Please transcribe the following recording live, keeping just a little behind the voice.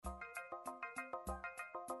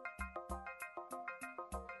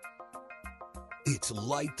It's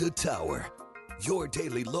Light the Tower, your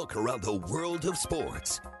daily look around the world of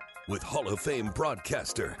sports. With Hall of Fame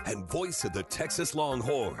broadcaster and voice of the Texas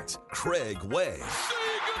Longhorns, Craig Way. Say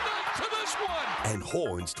goodnight to this one. And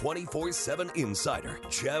Horns 24/7 insider,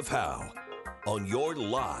 Jeff Howe. On your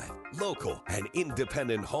live, local, and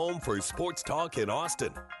independent home for sports talk in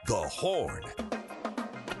Austin, The Horn.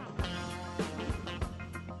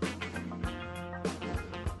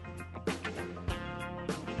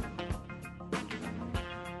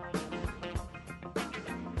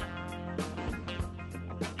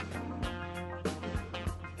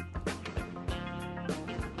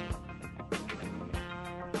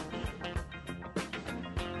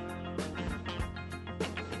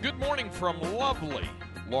 Good morning from lovely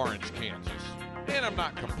Lawrence, Kansas. And I'm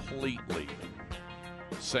not completely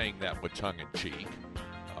saying that with tongue-in-cheek.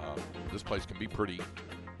 This place can be pretty,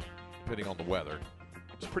 depending on the weather.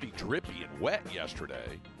 It's pretty drippy and wet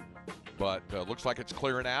yesterday, but looks like it's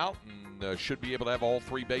clearing out and should be able to have all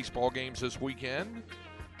 3 baseball games this weekend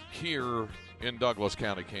here in Douglas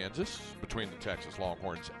County, Kansas, between the Texas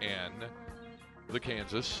Longhorns and the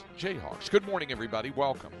Kansas Jayhawks. Good morning, everybody.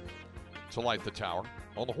 Welcome to Light the Tower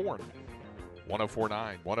on the Horn.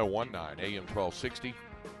 1049, 1019, AM 1260.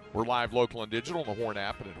 We're live, local, and digital on the Horn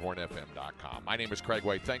app and at hornfm.com. My name is Craig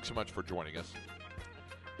Way. Thanks so much for joining us.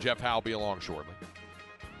 Jeff Howe will be along shortly.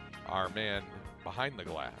 Our man behind the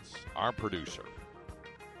glass, our producer,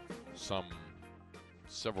 some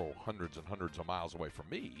several hundreds and hundreds of miles away from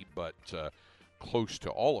me, but close to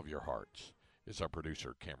all of your hearts, is our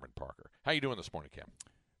producer, Cameron Parker. How you doing this morning, Cam?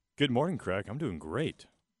 Good morning, Craig. I'm doing great.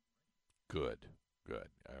 Good.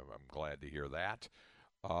 I'm glad to hear that.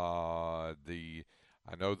 I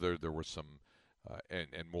know there was some,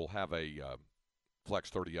 and we'll have a Flex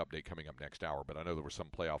 30 update coming up next hour, but I know there was some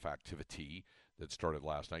playoff activity that started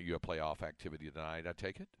last night. You have playoff activity tonight, I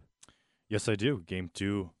take it? Yes, I do. Game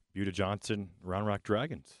 2, Buda Johnson, Round Rock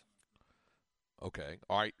Dragons. Okay.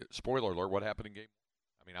 All right. Spoiler alert, what happened in game?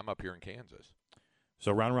 I mean, I'm up here in Kansas.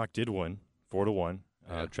 So Round Rock did win, 4-1.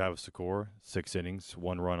 Yeah. Travis Secor, 6 innings,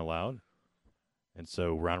 1 run allowed. And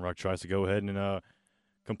so Round Rock tries to go ahead and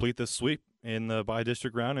complete the sweep in the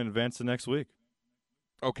by-district round and advance the next week.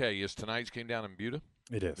 Okay. Is tonight's game down in Buda?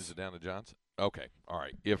 It is. Is it down to Johnson? Okay. All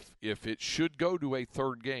right. If it should go to a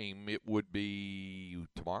third game, it would be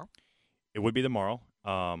tomorrow? It would be tomorrow.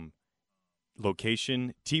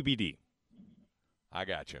 Location TBD. I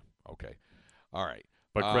got you. Okay. All right.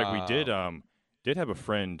 But, Craig, we did have a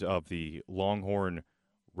friend of the Longhorn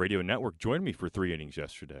Radio Network join me for 3 innings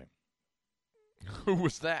yesterday. Who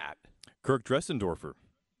was that? Kirk Dressendorfer.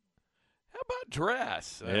 How about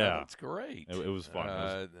Dress? Yeah. That's great. It was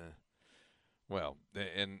fun. Well,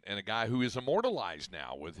 and a guy who is immortalized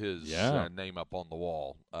now with his name up on the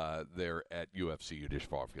wall there at UFC Udish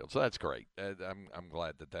Farfield. So that's great. I'm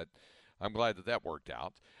glad that worked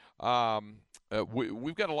out.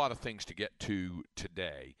 We've got a lot of things to get to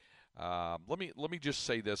today. Let me just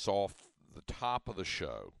say this off the top of the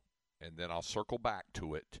show, and then I'll circle back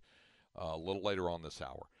to it a little later on this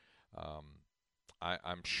hour.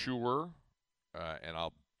 I'm sure, and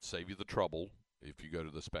I'll save you the trouble if you go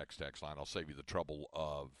to the Specs text line. I'll save you the trouble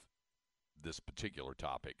of this particular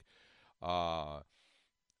topic. I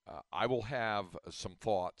will have some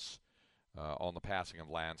thoughts on the passing of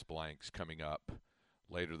Lance Blanks coming up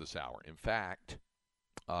later this hour. In fact,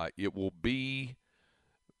 it will be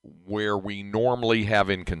where we normally have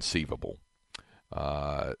inconceivable.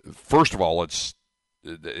 First of all, it's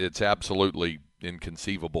absolutely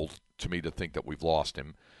inconceivable to me to think that we've lost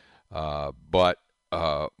him. But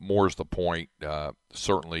more's the point,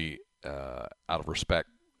 certainly out of respect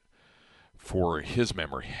for his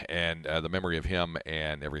memory and the memory of him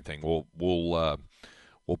and everything, we'll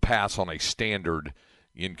pass on a standard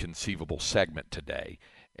inconceivable segment today,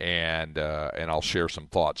 and I'll share some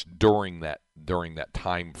thoughts during that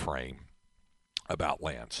time frame about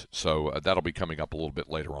Lance. So that'll be coming up a little bit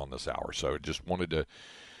later on this hour. So just wanted to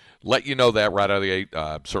let you know that right out of the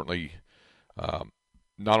gate. Certainly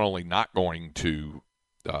not only not going to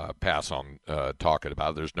pass on talking about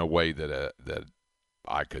it, there's no way that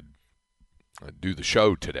I could do the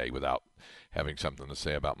show today without having something to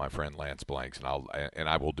say about my friend Lance Blanks, and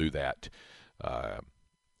I will do that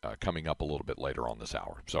coming up a little bit later on this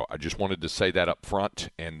hour. So I just wanted to say that up front,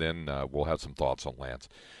 and then we'll have some thoughts on Lance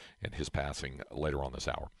and his passing later on this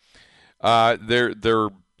hour. There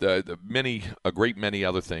a great many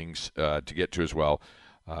other things to get to as well.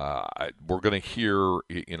 We're going to hear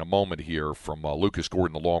in a moment here from Lucas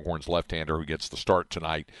Gordon, the Longhorns left-hander, who gets the start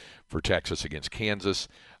tonight for Texas against Kansas.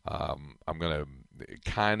 I'm going to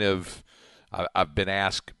I've been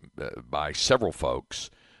asked by several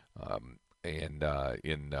folks and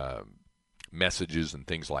in messages and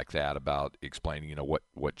things like that about explaining,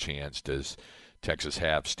 what chance does Texas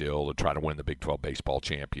have still to try to win the Big 12 baseball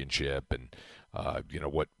championship, and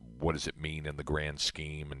what does it mean in the grand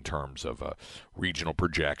scheme in terms of regional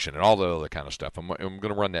projection and all the other kind of stuff. I'm going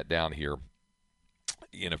to run that down here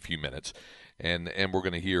in a few minutes, and we're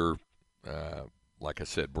going to hear, like I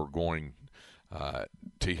said, we're going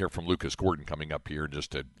to hear from Lucas Gordon coming up here in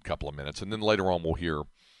just a couple of minutes, and then later on we'll hear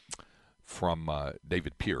from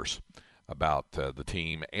David Pierce about the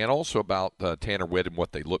team, and also about Tanner Witt and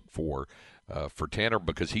what they look for Tanner,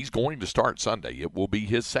 because he's going to start Sunday. It will be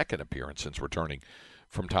his second appearance since returning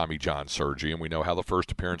from Tommy John surgery, and we know how the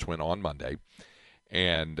first appearance went on Monday,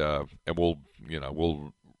 and we'll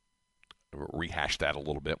rehash that a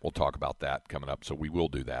little bit. We'll talk about that coming up, so we will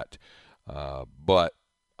do that, but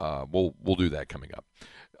we'll do that coming up.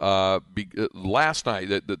 Last night,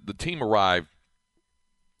 the team arrived.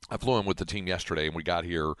 I flew in with the team yesterday, and we got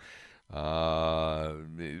here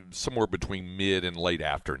somewhere between mid and late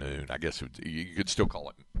afternoon. I guess you could still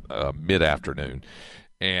call it mid-afternoon.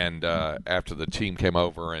 And after the team came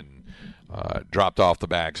over and dropped off the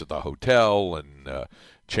bags at the hotel and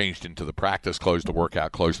changed into the practice clothes, the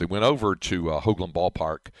workout clothes, they went over to Hoagland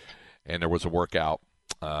Ballpark, and there was a workout.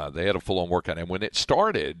 They had a full-on workout. And when it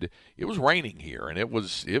started, it was raining here. And it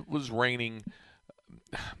was raining,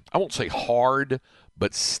 I won't say hard,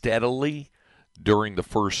 but steadily during the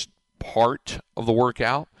first part of the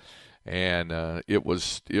workout, and it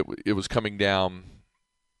was coming down.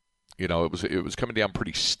 It was coming down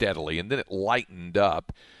pretty steadily, and then it lightened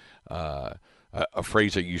up. A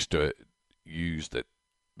phrase I used to use that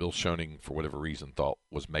Bill Schoening, for whatever reason, thought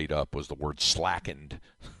was made up was the word slackened.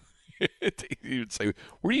 He would say,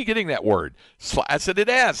 "Where are you getting that word?" I said, "It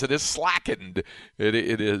is slackened. It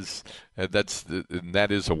is. That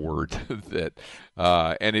is a word that,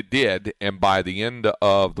 and it did. And by the end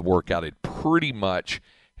of the workout, it pretty much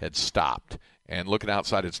had stopped. And looking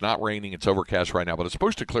outside, it's not raining. It's overcast right now, but it's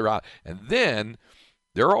supposed to clear out. And then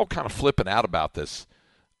they're all kind of flipping out about this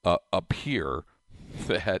up here,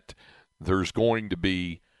 that there's going to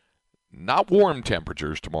be not warm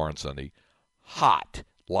temperatures tomorrow and Sunday, hot,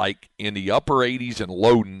 like in the upper 80s and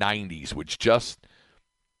low 90s, which just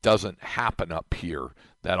doesn't happen up here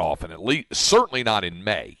that often, at least certainly not in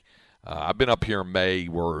May. I've been up here in May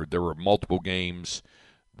where there were multiple games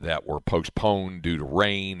that were postponed due to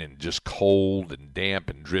rain and just cold and damp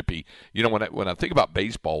and drippy. When I think about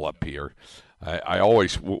baseball up here, I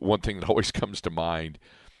always, one thing that always comes to mind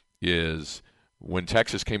is when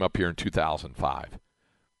Texas came up here in 2005.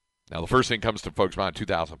 Now, the first thing that comes to folks' mind in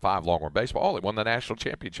 2005, Longhorn baseball, they won the national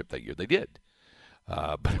championship that year. They did.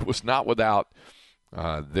 But it was not without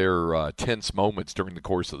their tense moments during the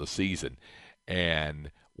course of the season.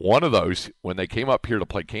 And one of those, when they came up here to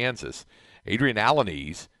play Kansas, Adrian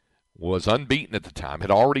Alaniz was unbeaten at the time, had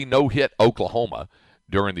already no-hit Oklahoma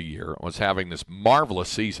during the year, was having this marvelous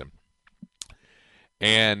season.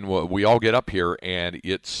 And we all get up here, and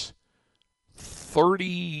it's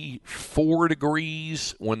 34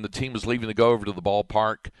 degrees when the team was leaving to go over to the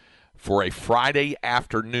ballpark for a Friday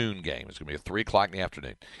afternoon game. It's going to be at 3 o'clock in the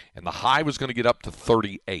afternoon. And the high was going to get up to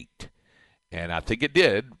 38. And I think it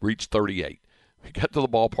did reach 38. We got to the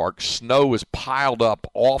ballpark. Snow is piled up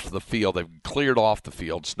off the field. They've cleared off the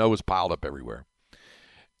field. Snow is piled up everywhere.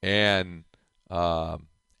 And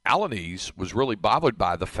Alaniz was really bothered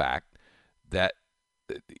by the fact that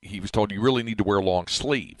he was told you really need to wear long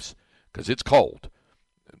sleeves because it's cold.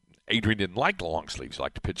 Adrian didn't like the long sleeves. He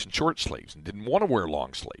liked to pitch in short sleeves and didn't want to wear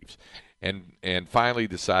long sleeves. And finally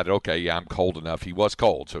decided, okay, yeah, I'm cold enough. He was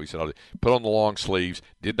cold, so he said, I'll put on the long sleeves,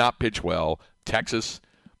 did not pitch well. Texas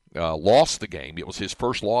lost the game. It was his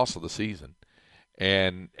first loss of the season.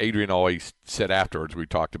 And Adrian always said afterwards, we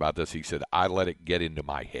talked about this, he said, I let it get into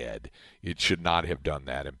my head. It should not have done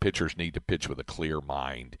that, and pitchers need to pitch with a clear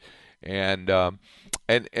mind. And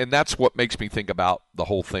that's what makes me think about the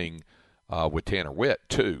whole thing with Tanner Witt,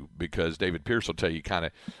 too, because David Pierce will tell you kind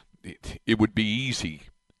of it would be easy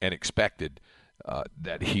and expected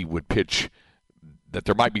that he would pitch, that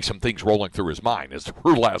there might be some things rolling through his mind, as there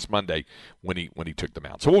were last Monday when he took the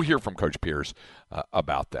mound. So we'll hear from Coach Pierce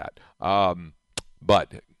about that.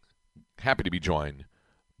 But happy to be joined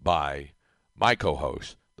by my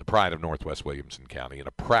co-host, the pride of Northwest Williamson County, and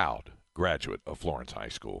a proud graduate of Florence High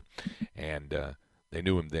School. And they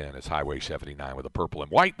knew him then as Highway 79 with the purple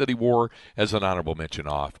and white that he wore as an honorable mention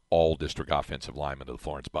off all-district offensive lineman of the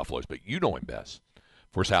Florence Buffaloes. But you know him best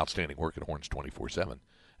for his outstanding work at Horns 24/7.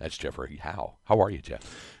 That's Jeffrey Howe. How are you,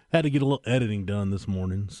 Jeff? Had to get a little editing done this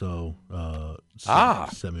morning, so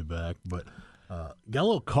sent me back. But Got a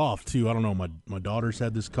little cough, too. I don't know. My daughter's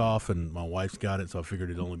had this cough, and my wife's got it, so I figured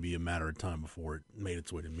it'd only be a matter of time before it made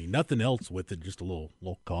its way to me. Nothing else with it, just a little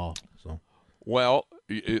cough. So, well,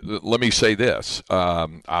 let me say this.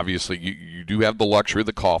 Obviously, you do have the luxury of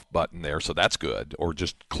the cough button there, so that's good, or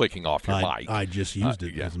just clicking off your mic. I just used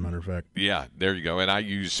it, as a matter of fact. Yeah, there you go. And I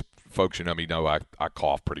use, folks who know me know I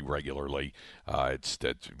cough pretty regularly. It's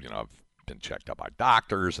I've been checked out by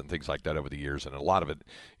doctors and things like that over the years, and a lot of it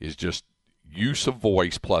is just use of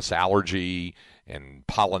voice plus allergy and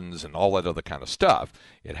pollens and all that other kind of stuff.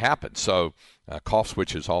 It happens. So cough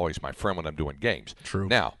switch is always my friend when I'm doing games. True.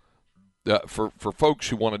 Now, for folks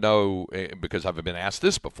who want to know, because I've been asked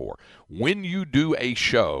this before, when you do a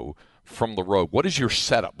show from the road, what is your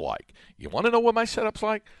setup like? You want to know what my setup's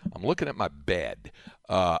like? I'm looking at my bed.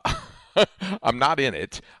 I'm not in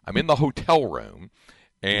it. I'm in the hotel room.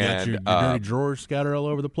 And you got your dirty drawers scattered all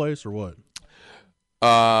over the place, or what?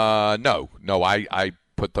 No. I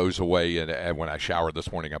put those away, and when I showered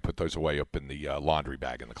this morning, I put those away up in the laundry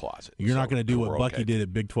bag in the closet. You're not going to do what Bucky did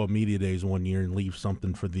at Big 12 Media Days one year and leave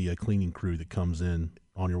something for the cleaning crew that comes in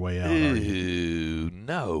on your way out, are you?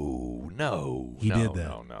 No. He did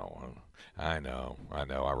that. No. I know.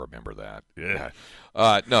 I remember that. Yeah.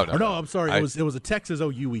 No. I'm sorry. It was a Texas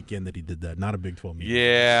OU weekend that he did that, not a Big 12 meeting.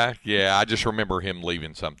 Yeah. I just remember him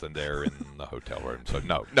leaving something there in the hotel room. So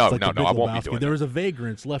no. I won't be doing that. There was a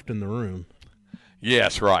vagrants left in the room.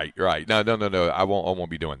 Yes, right. No. I won't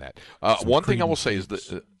be doing that. One thing I will say is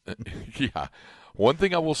that, One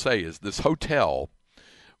thing I will say is this hotel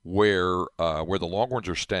where the Longhorns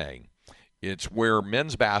are staying. It's where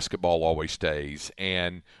men's basketball always stays,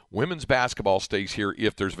 and women's basketball stays here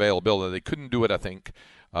if there's availability. They couldn't do it, I think,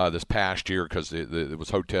 this past year because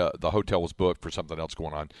the hotel was booked for something else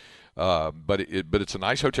going on. But it's a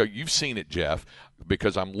nice hotel. You've seen it, Jeff,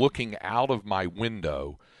 because I'm looking out of my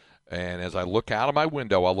window, and as I look out of my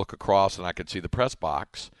window, I look across and I can see the press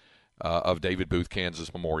box of David Booth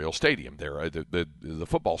Kansas Memorial Stadium there, the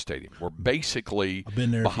football stadium. We're basically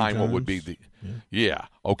behind what would be the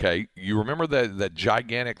okay. You remember that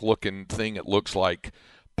gigantic looking thing? It looks like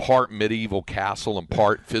part medieval castle and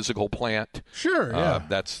part physical plant. Sure, yeah.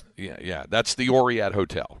 That's the Oriat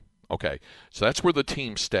Hotel. Okay, so that's where the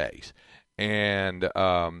team stays, and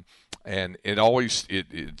it's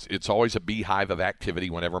always a beehive of activity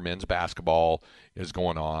whenever men's basketball is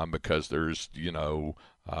going on because there's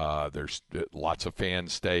lots of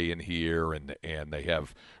fans stay in here, and they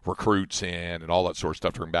have recruits in and all that sort of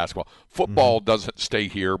stuff during basketball. Football doesn't stay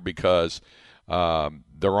here because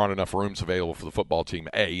there aren't enough rooms available for the football team,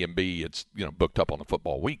 A, and B, it's booked up on the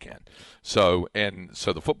football weekend. So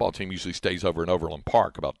the football team usually stays over in Overland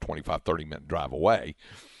Park, about 25, 30-minute drive away.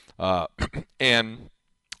 And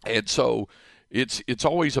so it's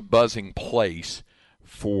always a buzzing place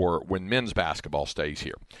for when men's basketball stays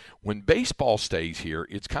here. When baseball stays here,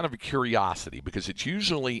 it's kind of a curiosity because it's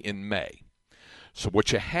usually in May. So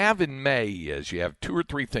what you have in May is you have 2 or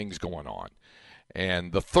 3 things going on.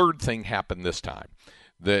 And the third thing happened this time.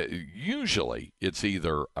 Usually it's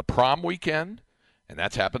either a prom weekend, and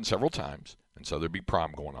that's happened several times, and so there'd be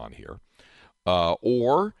prom going on here,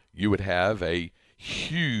 or you would have a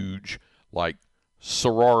huge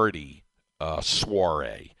sorority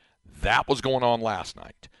soiree. That was going on last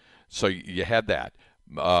night. So you had that,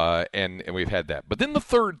 and we've had that. But then the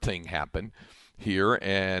third thing happened here,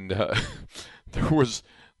 and there was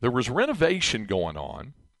renovation going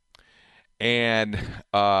on, and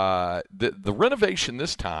the renovation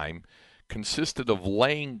this time consisted of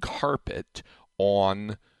laying carpet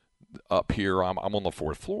up here. I'm on the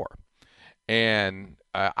 4th floor, and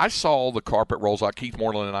I saw the carpet rolls out. Keith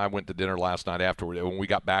Moreland and I went to dinner last night afterward. When we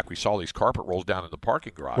got back, we saw these carpet rolls down in the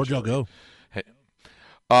parking garage. Where'd y'all go?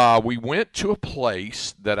 We went to a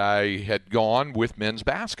place that I had gone with men's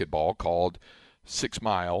basketball called 6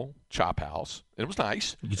 Mile Chop House. It was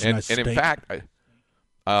nice. And in fact,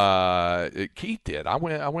 Keith did. I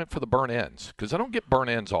went for the burnt ends because I don't get burnt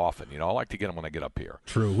ends often. I like to get them when I get up here.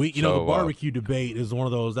 True. The barbecue debate is one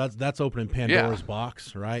of those that's opening Pandora's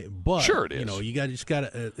box, right? But sure it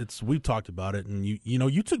is. We've talked about it, and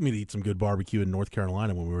you took me to eat some good barbecue in North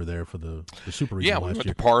Carolina when we were there for the Super Regional last year. We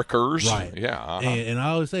went to Parker's, right? Yeah, and I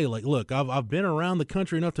always say look, I've been around the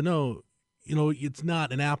country enough to know, it's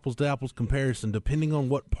not an apples to apples comparison. Depending on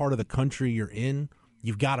what part of the country you're in,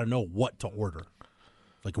 you've got to know what to order.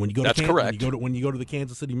 Like when you go to when you go to the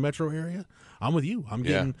Kansas City metro area, I'm with you. I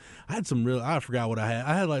had some I forgot what I had.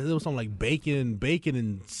 I had it was something like bacon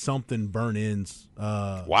and something burnt ends.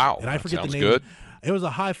 Wow. And I forget the name. Good. It was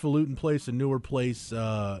a highfalutin place, a newer place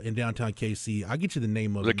in downtown KC. I'll get you the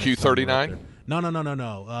name of it. The Q39?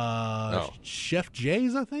 No. Chef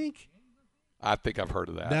Jay's, I think. I think I've heard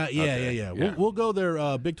of that. Yeah. We'll go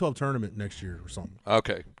there Big 12 tournament next year or something.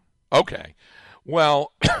 Okay.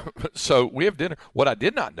 Well, so we have dinner. What I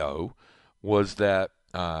did not know was that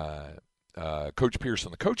Coach Pierce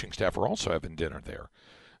and the coaching staff are also having dinner there.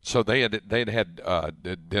 So they'd had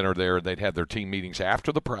dinner there. They'd had their team meetings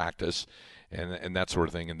after the practice and that sort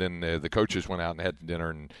of thing. And then the coaches went out and had dinner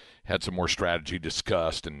and had some more strategy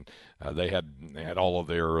discussed. And they had all of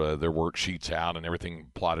their worksheets out and everything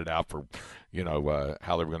plotted out for,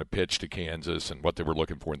 how they were going to pitch to Kansas and what they were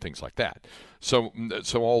looking for and things like that. So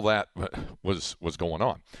all that was going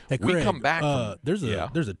on. Hey, Craig, we come back. There's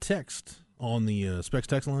a text on the Specs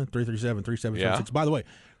text line 337-3776. By the way,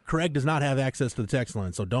 Craig does not have access to the text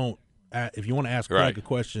line, so don't. If you want to ask Craig a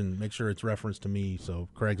question, make sure it's referenced to me. So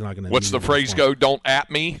Craig's not going to. What's the phrase go? Don't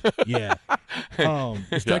at me. Yeah.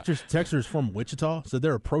 This texter is from Wichita, so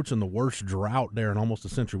they're approaching the worst drought there in almost a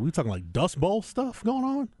century. We talking like Dust Bowl stuff going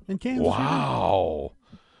on in Kansas. Wow.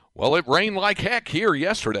 Well, it rained like heck here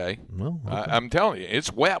yesterday. Well, okay. I'm telling you,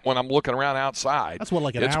 it's wet when I'm looking around outside. That's what,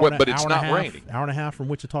 like an it's hour, wet, but it's hour not and a half, raining. Hour and a half from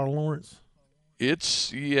Wichita to Lawrence.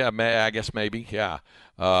 I guess maybe, yeah.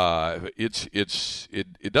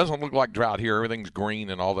 It doesn't look like drought here. Everything's green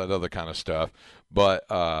and all that other kind of stuff. But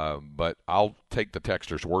I'll take the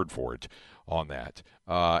texter's word for it on that.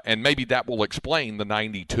 And maybe that will explain the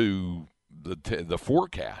 92, the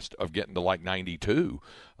forecast of getting to like 92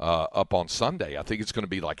 up on Sunday. I think it's going to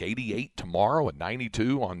be like 88 tomorrow and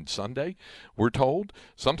 92 on Sunday, we're told,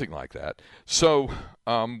 something like that. So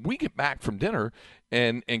we get back from dinner,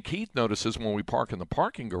 and Keith notices when we park in the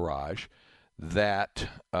parking garage that,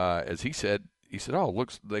 as he said, oh,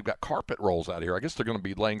 looks, they've got carpet rolls out here. I guess they're going to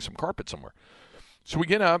be laying some carpet somewhere. So we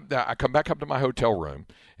get up. I come back up to my hotel room,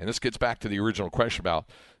 and this gets back to the original question about,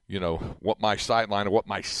 what my sightline and what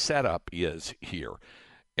my setup is here.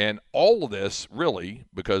 And all of this really,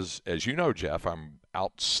 because as you know, Jeff, I'm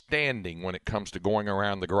outstanding when it comes to going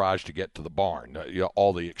around the garage to get to the barn,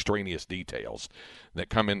 all the extraneous details that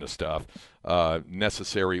come into stuff,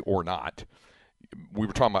 necessary or not. We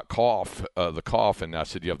were talking about the cough, and I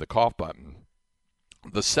said, you have the cough button.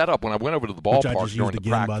 The setup, when I went over to the ballpark which I just during used the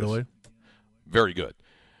again, practice, by the way. Very good.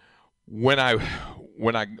 When I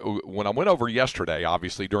went over yesterday,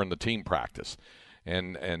 obviously during the team practice,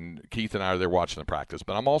 and Keith and I are there watching the practice,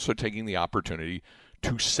 but I'm also taking the opportunity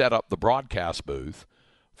to set up the broadcast booth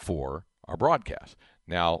for our broadcast.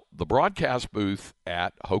 Now, the broadcast booth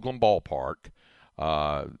at Hoagland Ballpark,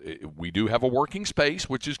 we do have a working space,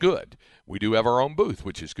 which is good. We do have our own booth,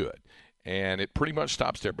 which is good. And it pretty much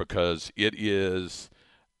stops there because it is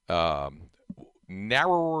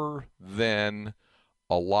narrower than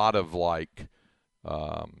a lot of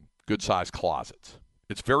good-sized closets.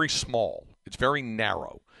 It's very small. It's very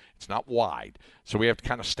narrow. It's not wide. So we have to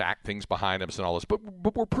kind of stack things behind us and all this. But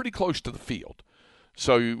we're pretty close to the field.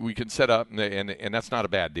 So we can set up, and that's not a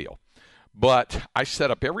bad deal. But I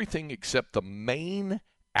set up everything except the main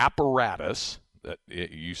apparatus, that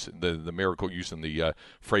the miracle, using the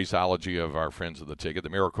phraseology of our friends of the ticket, the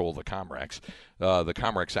miracle of the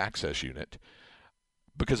Comrex access unit,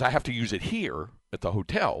 because I have to use it here at the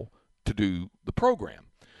hotel to do the program.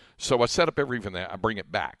 So I set up everything there. I bring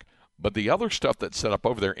it back. But the other stuff that's set up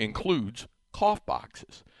over there includes cough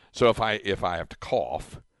boxes. So if I have to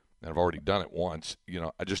cough, and I've already done it once,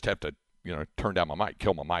 I just have to, turn down my mic,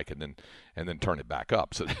 kill my mic, and then turn it back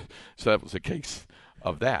up. So that was a case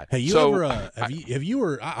of that. Hey,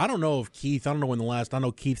 I don't know if Keith, I don't know when the last, I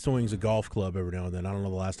know Keith swings a golf club every now and then. I don't know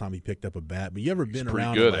the last time he picked up a bat, but you ever been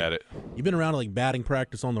around? Pretty good at it. You've been around like batting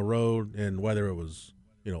practice on the road, and whether it was,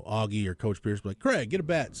 Augie or Coach Pierce, like, Craig, get a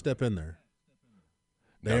bat, step in there.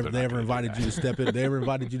 They ever invited you to step in? They ever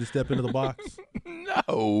invited you to step into the box?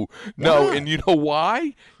 No. And you know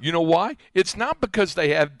why? It's not because they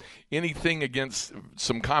had anything against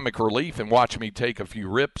some comic relief and watch me take a few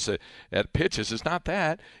rips at pitches. It's not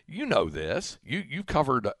that. You know this. You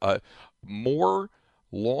covered more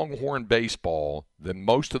Longhorn baseball than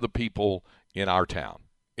most of the people in our town,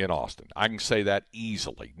 in Austin. I can say that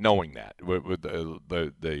easily, knowing that with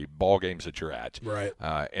the ball games that you're at. Right.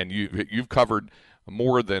 And you've covered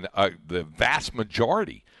more than the vast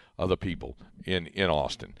majority of the people in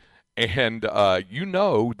Austin. And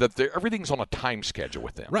that everything's on a time schedule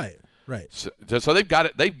with them. Right. So they've got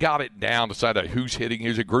it down to decide who's hitting,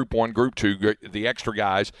 who's a group one, group two, the extra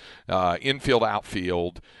guys, infield,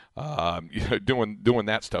 outfield, doing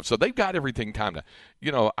that stuff. So they've got everything timed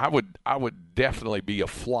to, I would definitely be a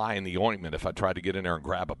fly in the ointment if I tried to get in there and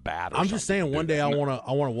grab a bat. I'm just saying, one day I want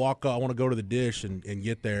to walk up, I want to go to the dish and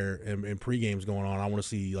get there, and pregame's going on. I want to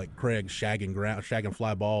see like Craig shagging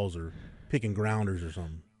fly balls or picking grounders or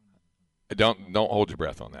something. Don't hold your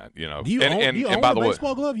breath on that. Do you own by a the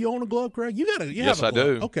baseball glove? You own a glove, Craig? Yes, I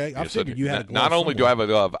do. Okay, I figured you had a glove. Not only do I have a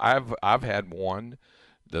glove, I've had one,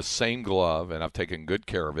 the same glove, and I've taken good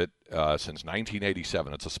care of it since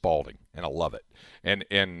 1987. It's a Spalding, and I love it.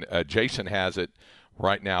 And Jason has it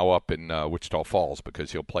right now up in Wichita Falls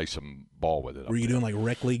because he'll play some ball with it. Were you doing like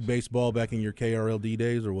rec league baseball back in your KRLD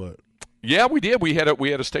days, or what? Yeah, we did. We had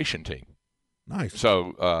a station team. Nice.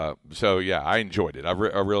 So yeah, I enjoyed it. I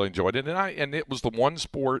really enjoyed it, and it was the one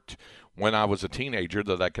sport when I was a teenager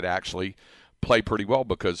that I could actually play pretty well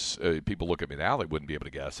because people look at me now, they wouldn't be able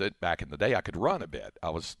to guess it. Back in the day, I could run a bit. I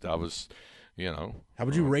was, you know. How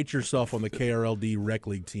would you rate yourself on the KRLD rec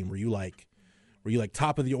league team? Were you like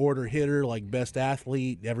top of the order hitter, like best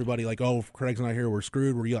athlete? Everybody like, oh, if Craig's not here, we're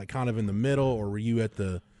screwed. Were you like kind of in the middle, or were you at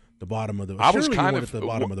the bottom of the? I was kind of at the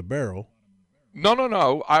bottom of the barrel.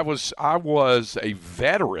 No. I was a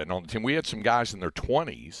veteran on the team. We had some guys in their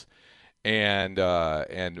 20s,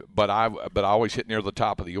 but I always hit near the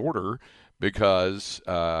top of the order because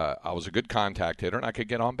I was a good contact hitter and I could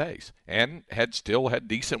get on base and still had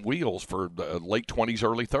decent wheels for the late 20s,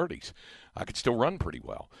 early 30s. I could still run pretty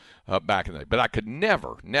well back in the day, but I could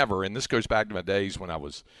never, and this goes back to my days when I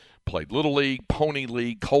played Little League, Pony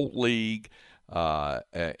League, Colt League,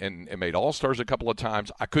 and made All-Stars a couple of times.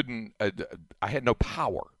 I couldn't. I had no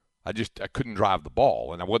power. I couldn't drive the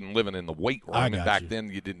ball, and I wasn't living in the weight room. And back then,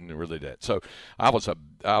 you didn't really do that. So I was.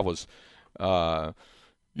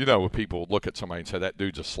 When people look at somebody and say that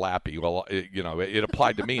dude's a slappy, well, it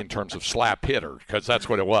applied to me in terms of slap hitter because that's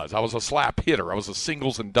what it was. I was a slap hitter. I was a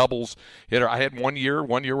singles and doubles hitter. I had one year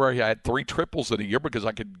where I had 3 triples in a year because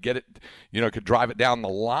I could get it, could drive it down the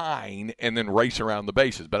line and then race around the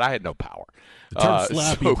bases. But I had no power. The term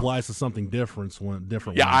slappy applies to something different.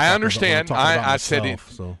 Yeah, I understand. I said it.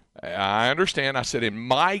 I understand. I said in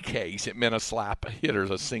my case it meant a slap hitter,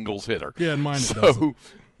 a singles hitter. Yeah, in mine it doesn't.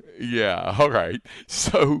 Yeah, all right.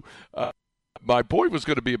 So my point was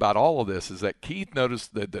going to be about all of this is that Keith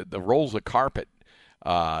noticed the rolls of carpet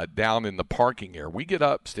down in the parking area. We get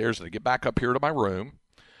upstairs and I get back up here to my room.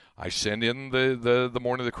 I send in the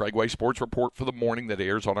morning the Craig Way Sports Report for the morning that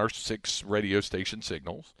airs on our 6 radio station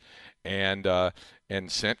signals, and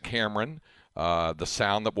sent Cameron the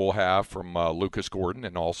sound that we'll have from Lucas Gordon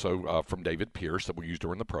and also from David Pierce that we use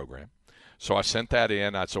during the program. So I sent that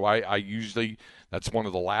in. I usually, that's one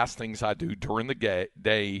of the last things I do during the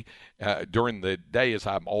day. During the day is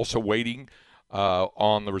I'm also waiting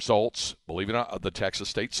on the results, believe it or not, of the Texas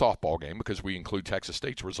State softball game because we include Texas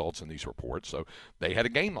State's results in these reports. So they had a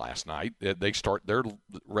game last night. They start their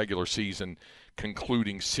regular season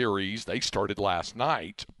concluding series. They started last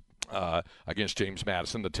night against James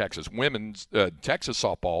Madison. The Texas women's Texas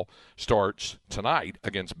softball starts tonight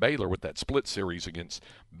against Baylor with that split series against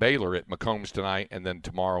Baylor at McCombs tonight and then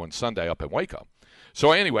tomorrow and Sunday up in Waco.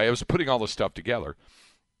 So anyway, I was putting all this stuff together,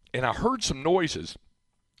 and I heard some noises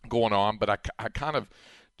going on, but I kind of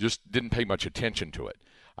just didn't pay much attention to it.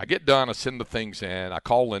 I get done, I send the things in, I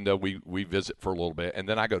call Linda, we visit for a little bit, and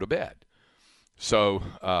then I go to bed. So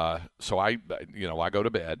I go to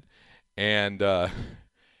bed, and I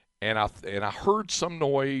heard some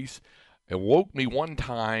noise. It woke me one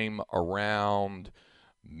time around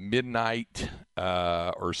midnight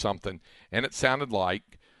or something, and it sounded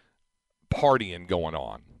like partying going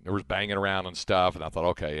on. There was banging around and stuff, and I thought,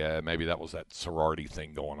 okay, maybe that was that sorority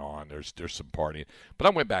thing going on. There's some partying. But I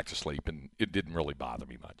went back to sleep, and it didn't really bother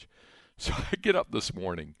me much. So I get up this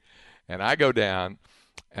morning, and I go down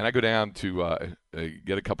to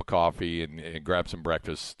get a cup of coffee and grab some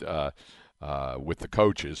breakfast with the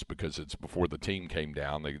coaches because it's before the team came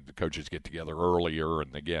down. The coaches get together earlier,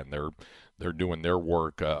 and again, they're doing their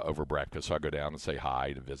work over breakfast. So I go down and say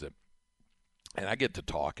hi to visit, and I get to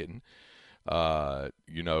talking.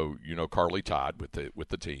 Carly Todd with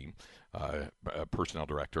the team, personnel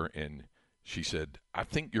director, and she said, "I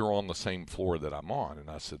think you're on the same floor that I'm on." And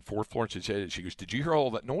I said, "4th floor." And she goes, "Did you hear all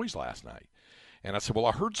that noise last night?" And I said, "Well,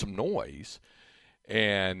 I heard some noise."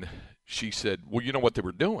 And she said, "Well, you know what they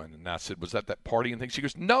were doing?" And I said, "Was that party and thing?" She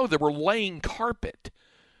goes, "No, they were laying carpet."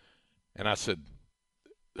 And I said,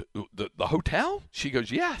 the hotel? She goes,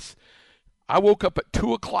 "Yes." I woke up at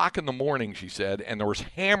 2 o'clock in the morning, she said, and there was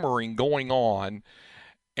hammering going on.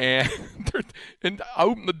 And I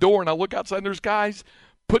open the door, and I look outside, and there's guys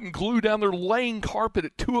putting glue down there, laying carpet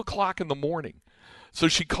at 2 o'clock in the morning. So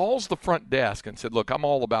she calls the front desk and said, "Look, I'm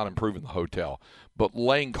all about improving the hotel, but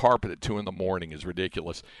laying carpet at 2 in the morning is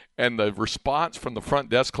ridiculous." And the response from the front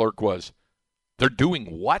desk clerk was, "They're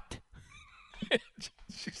doing what?"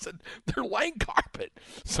 She said, they're laying carpet.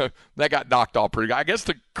 So that got knocked off pretty good. I guess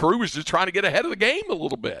the crew was just trying to get ahead of the game a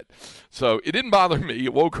little bit. So it didn't bother me.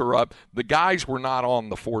 It woke her up. The guys were not on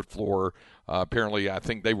the fourth floor. Apparently, I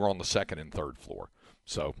think they were on the second and third floor.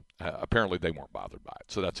 So apparently they weren't bothered by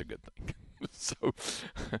it. So that's a good thing.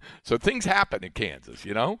 So things happen in Kansas,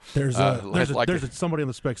 you know? There's somebody on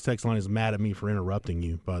the Specs text line is mad at me for interrupting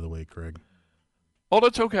you, by the way, Craig. Oh,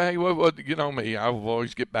 that's okay. Well, you know me. I will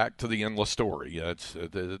always get back to the endless story. It's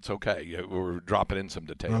okay. We're dropping in some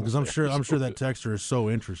details. Because I'm sure that texter is so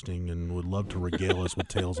interesting and would love to regale us with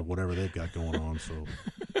tales of whatever they've got going on. So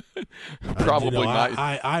probably not.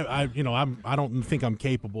 I don't think I'm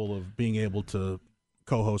capable of being able to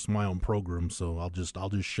co-host my own program. So I'll just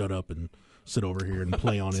shut up and sit over here and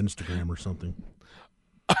play on Instagram or something.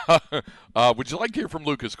 Would you like to hear from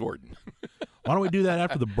Lucas Gordon? Why don't we do that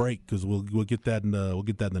after the break? Because we'll get that in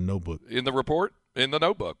the notebook. In the report? In the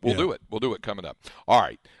notebook. We'll do it. We'll do it coming up. All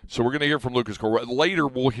right. So we're going to hear from Lucas Gordon. Later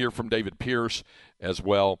we'll hear from David Pierce as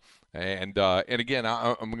well. And again,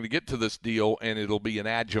 I'm going to get to this deal, and it'll be an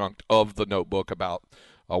adjunct of the notebook about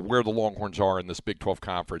where the Longhorns are in this Big 12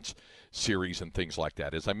 Conference series and things like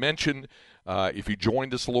that. As I mentioned, if you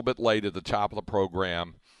joined us a little bit late at the top of the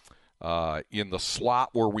program, in the slot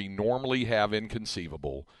where we normally have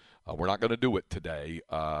Inconceivable, we're not going to do it today.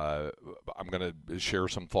 I'm going to share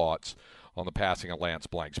some thoughts on the passing of Lance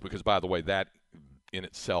Blanks because, by the way, that in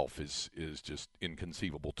itself is just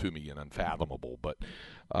inconceivable to me and unfathomable. But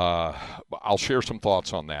I'll share some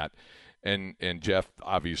thoughts on that. And Jeff,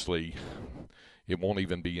 obviously, it won't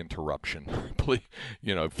even be interruption. Please,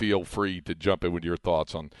 feel free to jump in with your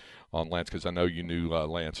thoughts on Lance because I know you knew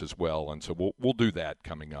Lance as well, and so we'll do that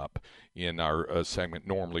coming up in our segment.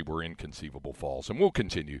 Normally we're Inconceivable Falls, and we'll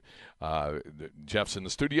continue. Jeff's in the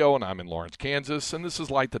studio, and I'm in Lawrence, Kansas, and this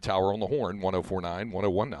is Light the Tower on the Horn, 104.9,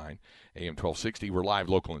 101.9, AM 1260. We're live,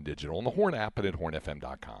 local, and digital on the Horn app and at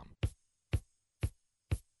hornfm.com.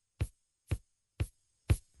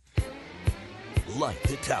 Light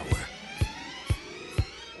the Tower.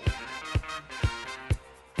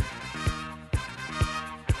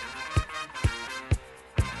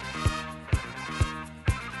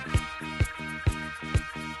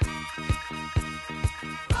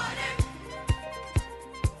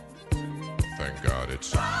 Thank God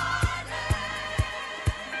it's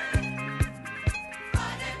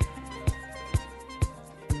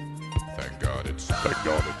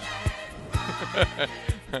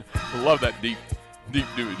Love that deep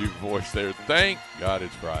doo-doo voice there. Thank God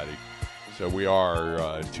it's Friday. So we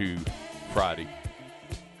are to Friday.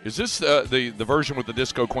 Is this the version with the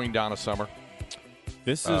Disco Queen Donna Summer?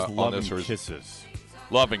 This is Love and Kisses.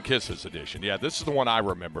 Love and Kisses edition. Yeah, this is the one I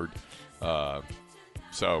remembered.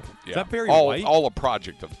 So, yeah. Is that Barry White? All a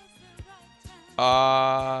project of.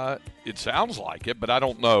 It sounds like it, but I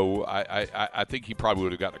don't know. I think he probably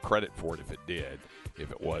would have gotten a credit for it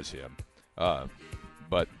if it was him.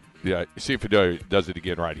 But yeah, see if it does it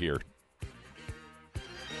again right here.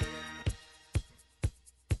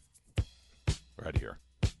 Right here.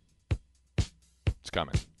 It's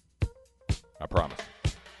coming. I promise.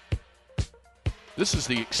 This is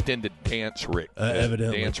the extended dance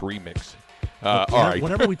evidently. dance remix. All right.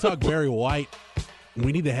 Whenever we talk Barry White,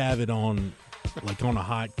 we need to have it on a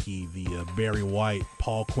hotkey. The Barry White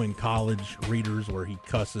Paul Quinn College readers, where he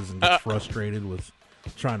cusses and gets frustrated with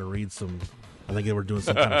trying to read some. I think they were doing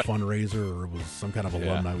some kind of fundraiser, or it was some kind of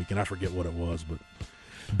alumni weekend. I forget what it was, but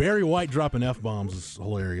Barry White dropping F-bombs is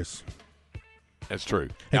hilarious. That's true.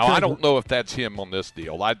 Now, I don't know if that's him on this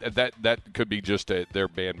deal. That could be just their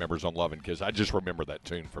band members on Love and Kiss. I just remember that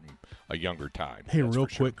tune from a younger time. Hey, real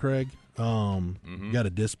quick, Craig. Got a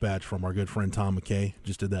dispatch from our good friend Tom McKay.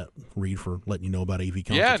 Just did that read for letting you know about AV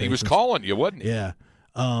consultations. Yeah, and he was calling you, wasn't he? Yeah.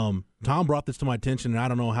 Tom brought this to my attention, and I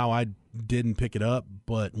don't know how I didn't pick it up,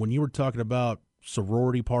 but when you were talking about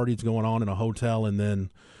sorority parties going on in a hotel, and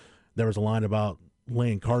then there was a line about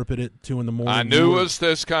laying carpet at 2 a.m. I knew it was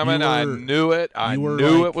this coming. I knew it. I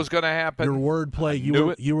knew it was going to happen. Your wordplay,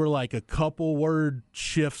 you were like a couple word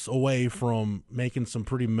shifts away from making some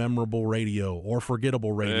pretty memorable radio or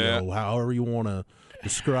forgettable radio, however you want to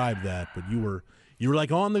describe that. But you were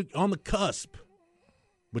like on the cusp,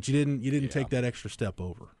 but you didn't take that extra step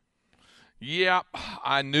over. Yeah,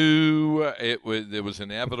 I knew it was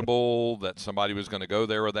inevitable that somebody was going to go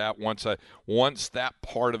there with that. Once that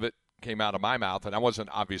part of it came out of my mouth, and I wasn't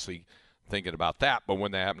obviously thinking about that, but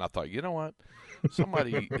when that happened, I thought, you know what?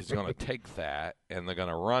 Somebody is going to take that, and they're going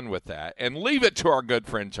to run with that, and leave it to our good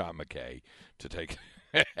friend Tom McKay to take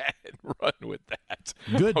and run with that.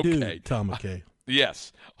 Good dude, Tom McKay.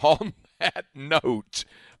 Yes. On that note,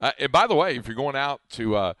 and by the way, if you're going out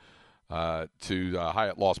to to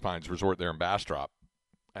Hyatt Lost Pines Resort there in Bastrop,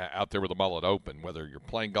 out there with the Mullet Open, whether you're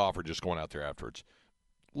playing golf or just going out there afterwards.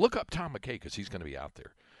 Look up Tom McKay because he's going to be out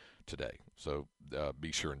there today. So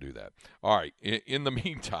be sure and do that. All right. In the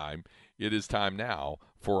meantime, it is time now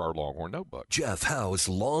for our Longhorn Notebook. Jeff Howe's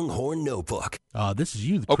Longhorn Notebook. This is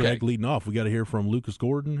you, Craig, leading off. We got to hear from Lucas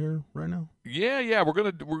Gordon here right now. Yeah. We're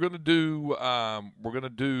gonna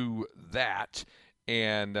do that,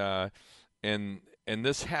 and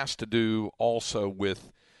this has to do also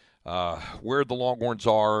with where the Longhorns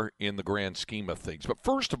are in the grand scheme of things. But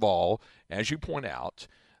first of all, as you point out,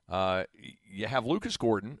 you have Lucas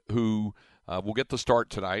Gordon, who will get the start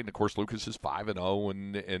tonight. And of course, Lucas is 5-0,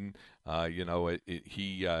 and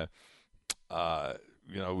he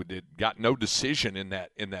got no decision in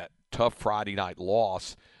that tough Friday night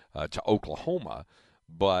loss to Oklahoma,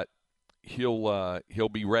 but he'll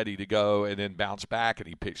be ready to go and then bounce back. And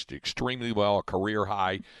he pitched extremely well, a career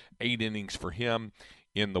high 8 innings for him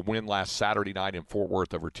in the win last Saturday night in Fort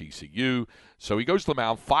Worth over TCU. So he goes to the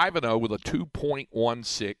mound 5-0 with a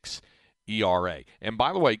 2.16 ERA. And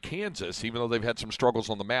by the way, Kansas, even though they've had some struggles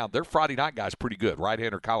on the mound, their Friday night guy's pretty good.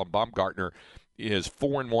 Right-hander Colin Baumgartner is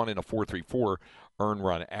 4-1 in a 4.34 earned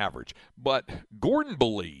run average. But Gordon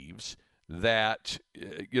believes that,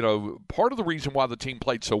 part of the reason why the team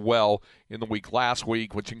played so well in the week last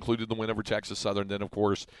week, which included the win over Texas Southern, then, of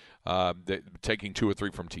course, taking 2 or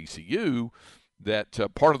 3 from TCU, that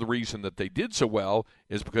part of the reason that they did so well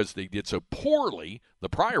is because they did so poorly the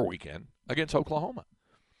prior weekend against Oklahoma.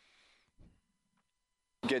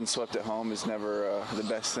 Getting swept at home is never the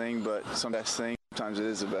best thing, but sometimes it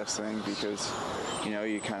is the best thing because,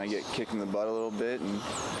 you kind of get kicked in the butt a little bit and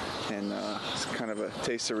it's kind of a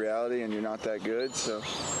taste of reality and you're not that good. So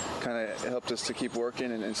kind of helped us to keep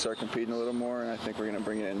working and start competing a little more, and I think we're going to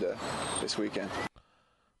bring it into this weekend.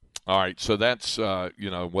 All right, so that's,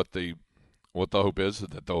 what the hope is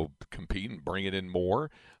that they'll compete and bring it in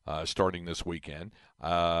more starting this weekend.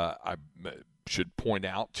 I should point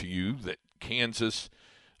out to you that Kansas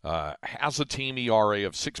has a team ERA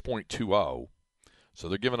of 6.20, so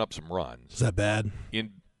they're giving up some runs. Is that bad?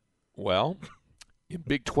 In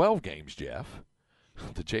Big 12 games, Jeff,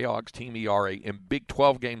 the Jayhawks team ERA in Big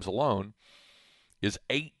 12 games alone is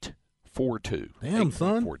 8.42. Damn,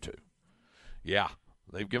 son. 8.42. Yeah.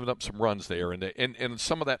 They've given up some runs there, and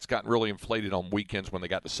some of that's gotten really inflated on weekends when they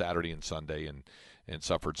got to Saturday and Sunday and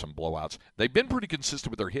suffered some blowouts. They've been pretty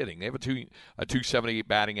consistent with their hitting. They have a 278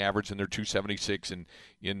 batting average, and they're 276 in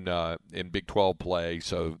Big 12 play,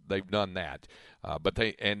 so they've done that. But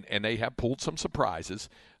they have pulled some surprises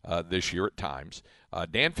this year at times.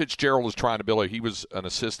 Dan Fitzgerald is trying to build he was an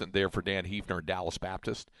assistant there for Dan Hefner at Dallas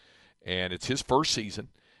Baptist, and it's his first season,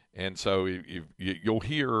 and so you'll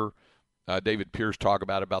hear David Pierce talk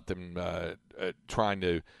about them trying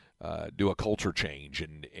to do a culture change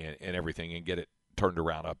and everything and get it turned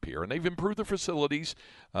around up here. And they've improved their facilities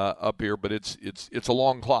up here, but it's a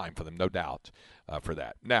long climb for them, no doubt, for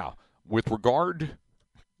that. Now, with regard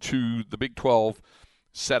to the Big 12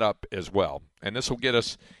 setup as well, and this will get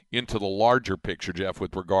us into the larger picture, Jeff,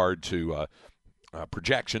 with regard to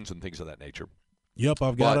projections and things of that nature. Yep,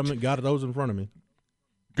 I've got those in front of me.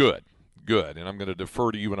 Good. And I'm going to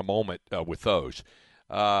defer to you in a moment with those.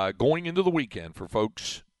 Going into the weekend, for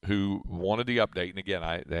folks who wanted the update, and again,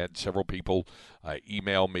 I had several people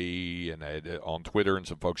email me and on Twitter, and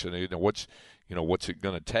some folks said, what's it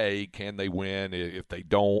going to take? Can they win? If they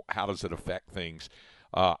don't, how does it affect things?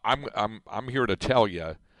 I'm here to tell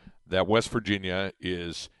you that West Virginia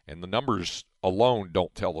is, and the numbers alone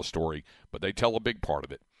don't tell the story, but they tell a big part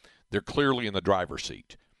of it. They're clearly in the driver's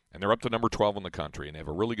seat. And they're up to number 12 in the country, and they have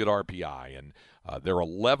a really good RPI. And they're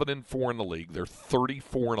 11-4 in the league. They're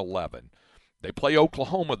 34-11. They play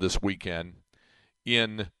Oklahoma this weekend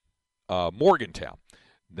in Morgantown.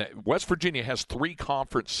 West Virginia has 3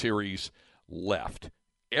 conference series left.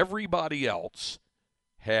 Everybody else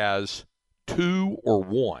has 2 or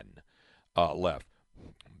 1 left.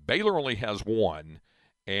 Baylor only has 1,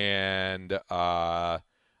 and I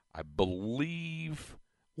believe,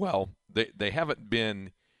 they haven't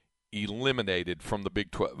been eliminated from the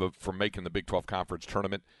Big 12 from making the Big 12 conference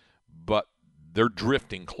tournament, but they're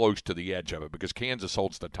drifting close to the edge of it because Kansas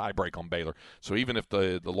holds the tiebreak on Baylor. So even if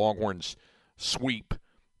the Longhorns sweep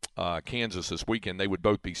Kansas this weekend, they would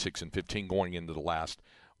both be 6-15 going into the last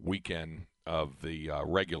weekend of the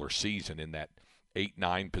regular season in that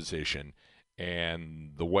 8-9 position.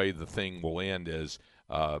 And the way the thing will end is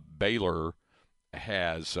Baylor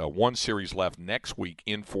has 1 series left next week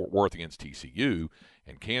in Fort Worth against TCU,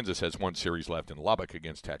 and Kansas has 1 series left in Lubbock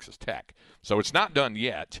against Texas Tech. So it's not done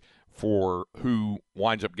yet for who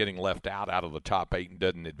winds up getting left out of the top 8 and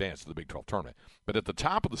doesn't advance to the Big 12 tournament. But at the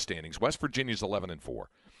top of the standings, West Virginia's 11-4.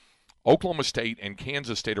 Oklahoma State and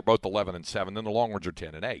Kansas State are both 11-7. Then the Longhorns are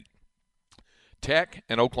 10-8. Tech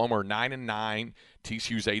and Oklahoma are 9-9.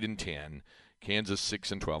 TCU's 8-10. Kansas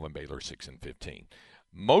 6-12, and Baylor 6-15.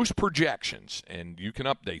 Most projections, and you can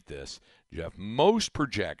update this, Jeff. Most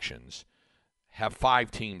projections have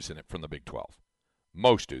 5 teams in it from the Big 12.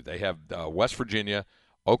 Most do. They have West Virginia,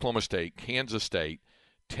 Oklahoma State, Kansas State,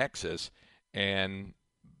 Texas, and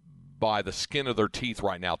by the skin of their teeth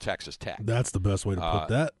right now, Texas Tech. That's the best way to put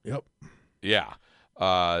that. Yep. Yeah.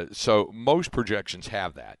 So most projections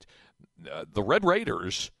have that. The Red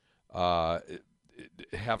Raiders have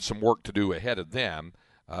some work to do ahead of them.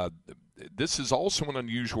 This is also an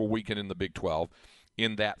unusual weekend in the Big 12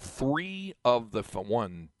 in that 4 of the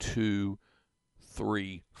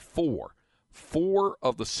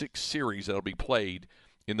 6 series that will be played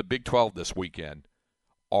in the Big 12 this weekend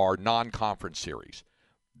are non-conference series.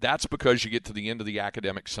 That's because you get to the end of the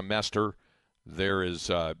academic semester. There is,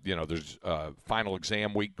 there's final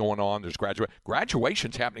exam week going on. There's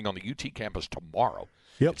graduation's happening on the UT campus tomorrow.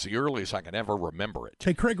 Yep. It's the earliest I can ever remember it.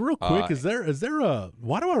 Hey, Craig, real quick, is there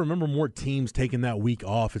why do I remember more teams taking that week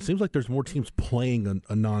off? It seems like there's more teams playing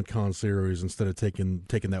a non-con series instead of taking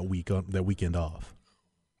that weekend off.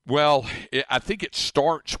 Well, I think it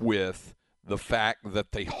starts with the fact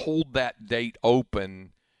that they hold that date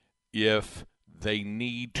open if they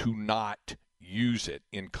need to not use it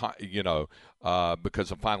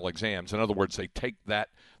because of final exams. In other words, they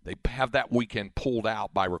have that weekend pulled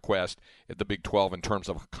out by request at the Big 12 in terms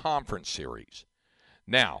of a conference series.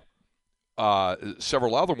 Now,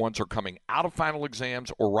 several other ones are coming out of final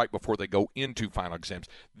exams or right before they go into final exams.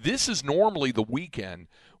 This is normally the weekend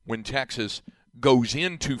when Texas goes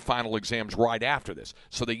into final exams right after this.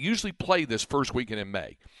 So they usually play this first weekend in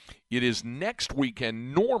May. It is next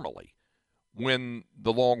weekend normally when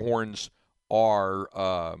the Longhorns are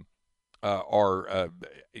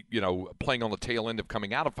playing on the tail end of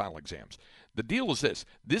coming out of final exams. The deal is this.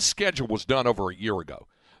 This schedule was done over a year ago.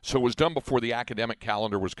 So it was done before the academic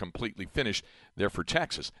calendar was completely finished there for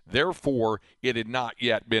Texas. Therefore, it had not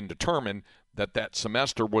yet been determined that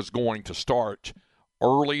semester was going to start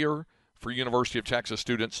earlier for University of Texas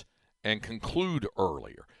students and conclude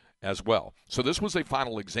earlier as well. So this was a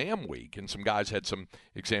final exam week, and some guys had some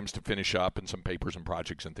exams to finish up and some papers and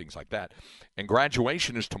projects and things like that. And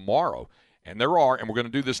graduation is tomorrow. And we're going to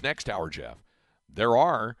do this next hour, Jeff, there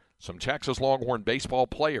are some Texas Longhorn baseball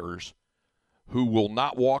players who will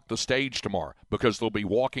not walk the stage tomorrow because they'll be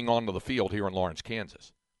walking onto the field here in Lawrence,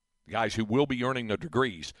 Kansas. Guys who will be earning their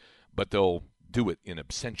degrees, but they'll do it in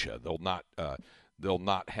absentia. They'll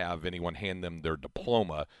not have anyone hand them their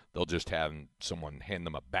diploma. They'll just have someone hand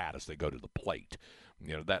them a bat as they go to the plate,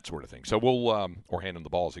 that sort of thing. So we'll or hand them the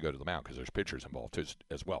ball as they go to the mound because there's pitchers involved too,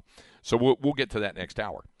 as well. So we'll get to that next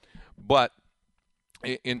hour. But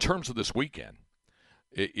in terms of this weekend,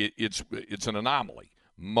 it's an anomaly.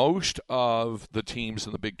 Most of the teams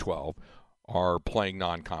in the Big 12 are playing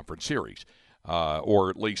non-conference series.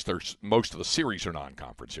 Or at least most of the series are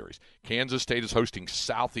non-conference series. Kansas State is hosting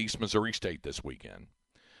Southeast Missouri State this weekend.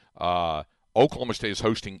 Oklahoma State is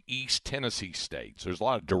hosting East Tennessee State. So there's a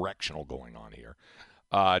lot of directional going on here.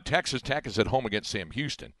 Texas Tech is at home against Sam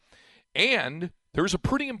Houston. And there's a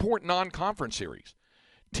pretty important non-conference series.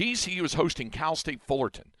 TCU is hosting Cal State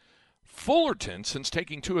Fullerton. Fullerton, since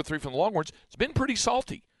taking 2 or 3 from the Longhorns, has been pretty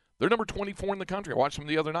salty. They're number 24 in the country. I watched them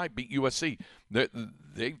the other night beat USC.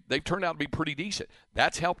 They've turned out to be pretty decent.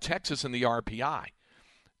 That's helped Texas in the RPI.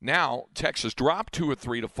 Now, Texas dropped 2 or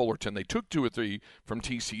 3 to Fullerton. They took 2 or 3 from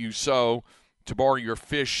TCU. So, to borrow your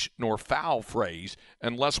fish nor foul phrase,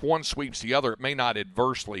 unless one sweeps the other, it may not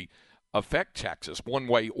adversely affect Texas one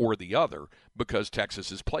way or the other because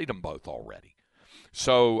Texas has played them both already.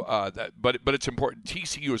 So, but it's important.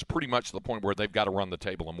 TCU is pretty much to the point where they've got to run the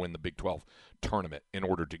table and win the Big 12 tournament in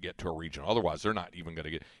order to get to a regional. Otherwise, they're not even going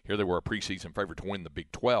to get – here they were a preseason favorite to win the Big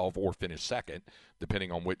 12 or finish second, depending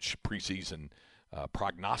on which preseason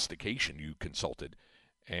prognostication you consulted.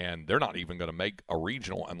 And they're not even going to make a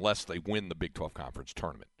regional unless they win the Big 12 conference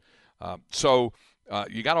tournament. So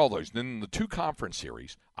you got all those. Then the 2 conference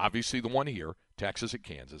series, obviously the one here, Texas at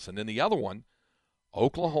Kansas, and then the other one,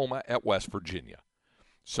 Oklahoma at West Virginia.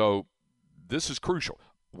 So this is crucial.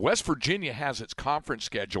 West Virginia has its conference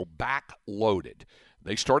schedule back-loaded.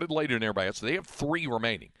 They started later than everybody else, so they have 3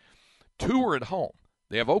 remaining. 2 are at home.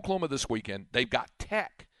 They have Oklahoma this weekend. They've got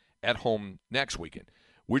Tech at home next weekend,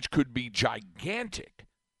 which could be gigantic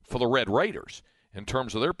for the Red Raiders in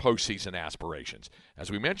terms of their postseason aspirations.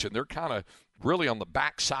 As we mentioned, they're kind of really on the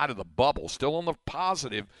back side of the bubble, still on the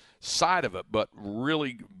positive side of it, but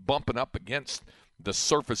really bumping up against the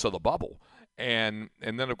surface of the bubble. And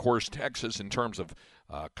then, of course, Texas, in terms of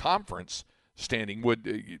conference standing, would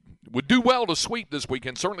do well to sweep this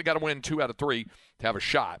weekend. Certainly got to win 2 out of 3 to have a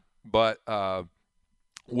shot, but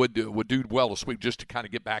would do well to sweep just to kind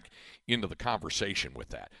of get back into the conversation with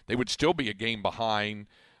that. They would still be a game behind,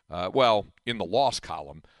 in the loss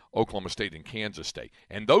column, Oklahoma State and Kansas State.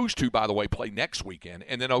 And those two, by the way, play next weekend,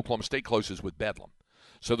 and then Oklahoma State closes with Bedlam.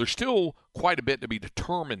 So there's still quite a bit to be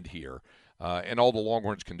determined here, and all the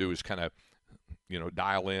Longhorns can do is kind of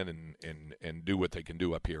dial in and do what they can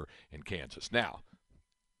do up here in Kansas. Now,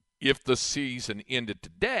 if the season ended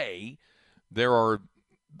today, there are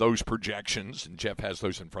those projections, and Jeff has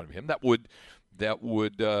those in front of him, that would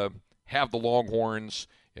have the Longhorns,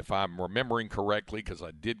 if I'm remembering correctly, because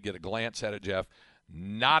I did get a glance at it, Jeff,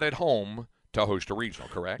 not at home to host a regional,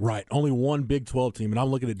 correct? Right. Only one Big 12 team, and I'm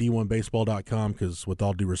looking at D1Baseball.com because, with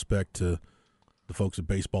all due respect to the folks at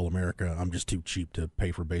Baseball America, I'm just too cheap to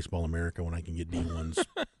pay for Baseball America when I can get D1's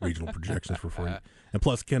regional projections for free. And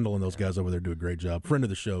plus, Kendall and those guys over there do a great job. Friend of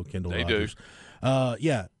the show, Kendall Rogers.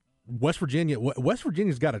 Do. West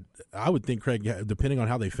Virginia's got I would think, Craig, depending on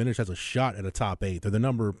how they finish, has a shot at a top 8. They're the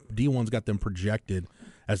number, D1's got them projected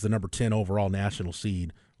as the number 10 overall national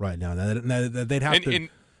seed right now. They'd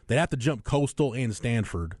have to jump Coastal and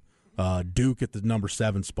Stanford, Duke at the number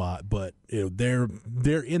 7 spot, but they're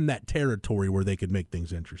in that territory where they could make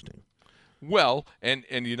things interesting. Well, and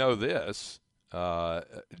this,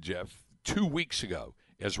 Jeff, 2 weeks ago,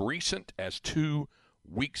 as recent as 2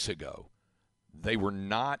 weeks ago, they were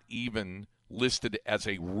not even listed as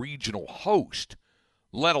a regional host,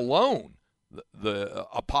 let alone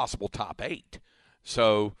a possible top 8.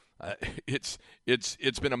 So it's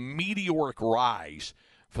been a meteoric rise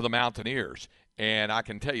for the Mountaineers. And I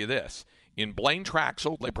can tell you this, in Blaine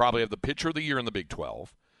Traxel, they probably have the pitcher of the year in the Big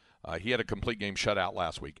 12. He had a complete game shutout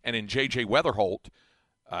last week. And in J.J. Weatherholt,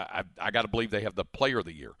 I got to believe they have the player of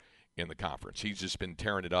the year in the conference. He's just been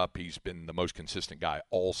tearing it up. He's been the most consistent guy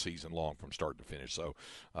all season long from start to finish. So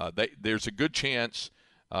there's a good chance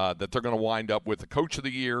that they're going to wind up with the coach of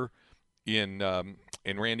the year in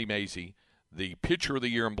Randy Mazey, the pitcher of the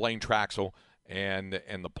year in Blaine Traxel, and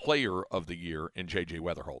the player of the year in J.J.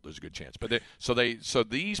 Weatherholt. There's a good chance. But so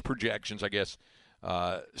these projections, I guess,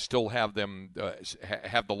 still have them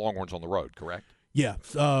have the Longhorns on the road, correct? Yeah,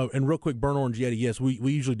 and real quick, Burn Orange Yeti, yes, we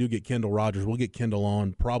usually do get Kendall Rogers. We'll get Kendall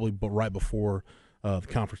on probably right before the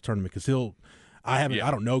conference tournament because I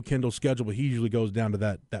don't know Kendall's schedule, but he usually goes down to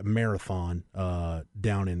that marathon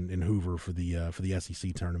down in Hoover for the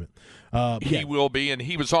SEC tournament. He will be, and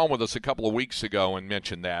he was on with us a couple of weeks ago and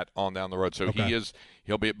mentioned that on down the road. So okay.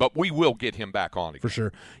 He'll be, but we will get him back on again. For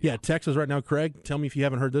sure. Yeah, Texas right now, Craig, tell me if you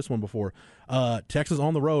haven't heard this one before. Texas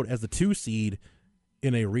on the road as the 2 seed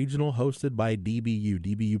in a regional hosted by DBU.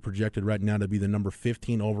 DBU projected right now to be the number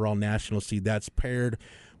 15 overall national seed. That's paired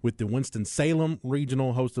with the Winston-Salem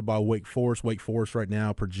regional hosted by Wake Forest. Wake Forest right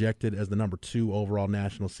now projected as the number 2 overall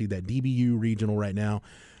national seed. That DBU regional right now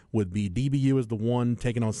would be DBU as the 1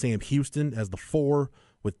 taking on Sam Houston as the 4,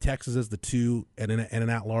 with Texas as the 2 and an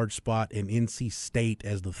at-large spot, and NC State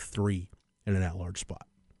as the 3 in an at-large spot.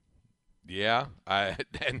 Yeah,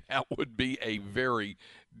 and that would be a very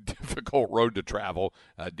difficult road to travel.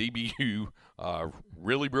 DBU,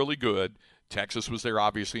 really, really good. Texas was there,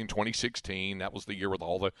 obviously, in 2016. That was the year with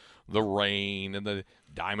all the rain and the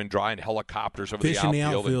diamond dry and helicopters over fish the outfield.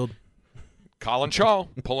 In the outfield. Colin Shaw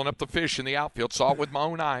pulling up the fish in the outfield. Saw it with my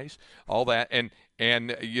own eyes, all that. And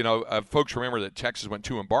folks remember that Texas went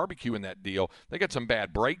 2 in barbecue in that deal. They got some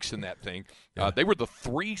bad breaks in that thing. Yeah. They were the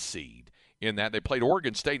 3 seed in that. They played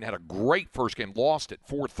Oregon State and had a great first game, lost it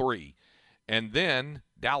 4-3. And then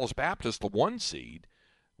Dallas Baptist, the 1 seed,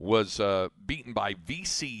 was beaten by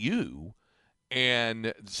VCU.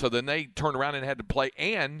 And so then they turned around and had to play.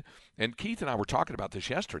 And Keith and I were talking about this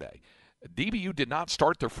yesterday. DBU did not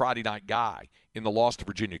start their Friday night guy in the loss to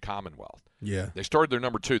Virginia Commonwealth. Yeah. They started their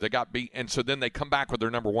number 2. They got beat. And so then they come back with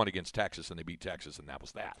their number 1 against Texas, and they beat Texas, and that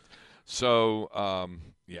was that. So,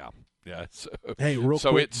 yeah. So, hey, real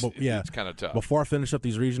quick. It's kind of tough. Before I finish up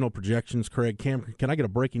these regional projections, Craig, can I get a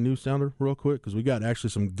breaking news sounder real quick? Because we got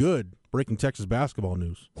actually some good breaking Texas basketball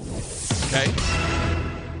news. Okay.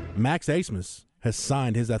 Max Asmus has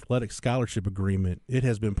signed his athletic scholarship agreement. It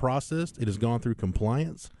has been processed. It has gone through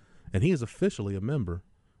compliance, and he is officially a member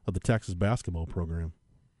of the Texas basketball program.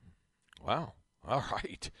 Wow. All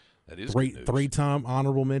right. That is good news. 3-time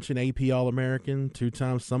honorable mention AP All-American,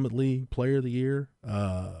 2-time Summit League Player of the Year.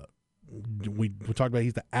 we talked about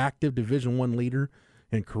he's the active Division I leader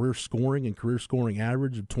in career scoring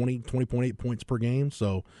average of 20.8 points per game.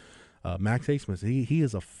 So Max Abmas, he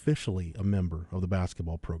is officially a member of the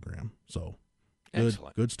basketball program. So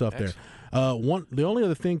good stuff there. The only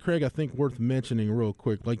other thing, Craig, I think worth mentioning real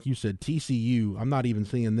quick, like you said, TCU, I'm not even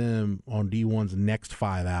seeing them on D1's next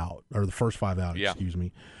 5 out, or the first 5 out, excuse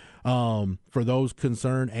me. For those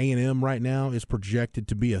concerned, A&M right now is projected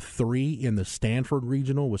to be a 3 in the Stanford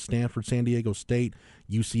regional, with Stanford, San Diego State,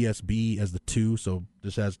 UCSB as the 2. So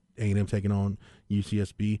this has A&M taking on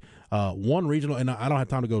UCSB. One regional, and I don't have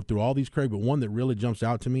time to go through all these, Craig, but one that really jumps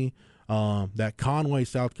out to me, that Conway,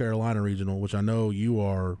 South Carolina regional, which I know you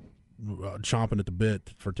are chomping at the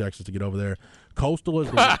bit for Texas to get over there. Coastal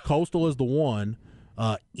is the 1,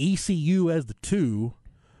 ECU as the 2.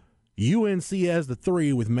 UNC as the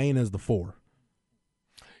 3 with Maine as the 4.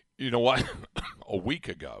 You know what? A week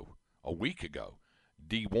ago,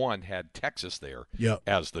 D1 had Texas there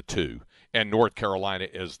as the 2 and North Carolina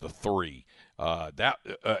as the 3.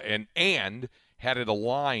 And had it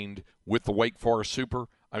aligned with the Wake Forest Super.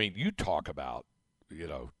 I mean, you talk about,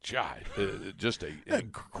 just an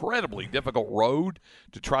incredibly difficult road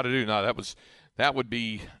to try to do. No, that would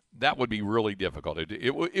be really difficult.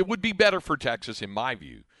 It would be better for Texas, in my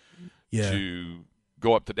view, to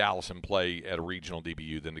go up to Dallas and play at a regional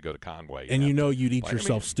DBU than to go to Conway. And you'd eat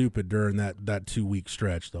yourself stupid during that 2-week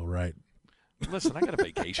stretch, though, right? Listen, I got a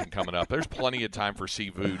vacation coming up. There's plenty of time for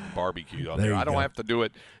seafood and barbecue on there. I don't have to do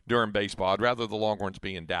it during baseball. I'd rather the Longhorns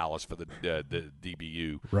be in Dallas for the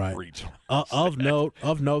DBU regional. Of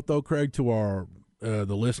note, though, Craig, to our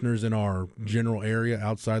the listeners in our general area,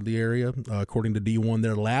 outside the area, according to D1,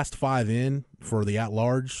 their last 5 in for the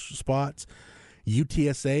at-large spots,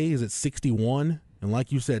 UTSA is at 61, and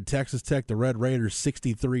like you said, Texas Tech, the Red Raiders,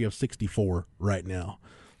 63 of 64 right now.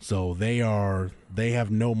 So they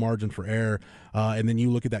have no margin for error. And then you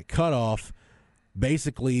look at that cutoff,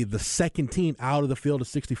 basically the second team out of the field is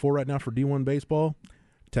 64 right now for D1 baseball,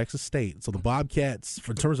 Texas State. So the Bobcats,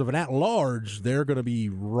 in terms of an at-large, they're going to be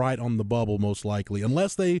right on the bubble most likely.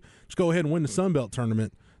 Unless they just go ahead and win the Sun Belt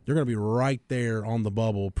tournament, they're going to be right there on the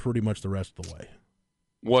bubble pretty much the rest of the way.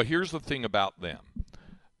 Well, here's the thing about them.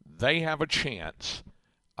 They have a chance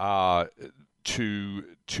to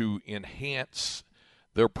enhance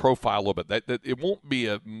their profile a little bit. It won't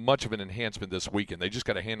be much of an enhancement this weekend. They just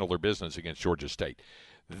got to handle their business against Georgia State.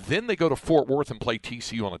 Then they go to Fort Worth and play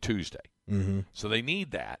TCU on a Tuesday. Mm-hmm. So they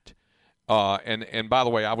need that. And by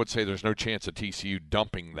the way, I would say there's no chance of TCU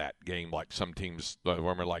dumping that game like some teams,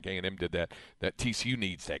 remember like A&M did that TCU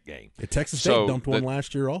needs that game. Texas State dumped one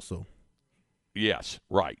last year also. Yes,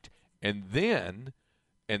 right. And then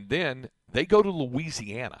they go to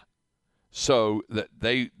Louisiana. So that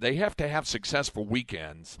they have to have successful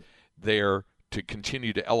weekends there to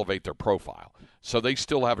continue to elevate their profile. So they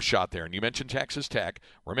still have a shot there. And you mentioned Texas Tech.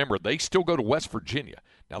 Remember, they still go to West Virginia.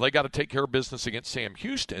 Now they got to take care of business against Sam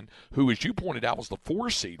Houston, who, as you pointed out, was the 4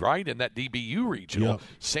 seed, right, in that DBU regional. Yep.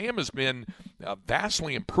 Sam has been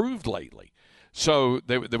vastly improved lately. So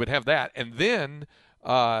they would have that. And then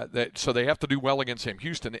so they have to do well against Sam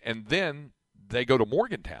Houston. And then they go to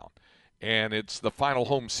Morgantown. And it's the final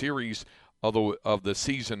home series of the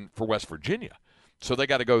season for West Virginia. So they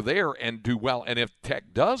got to go there and do well. And if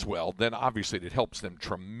Tech does well, then obviously it helps them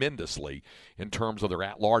tremendously in terms of their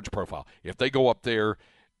at-large profile. If they go up there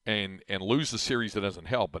and lose the series, that doesn't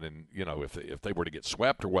help. But if they were to get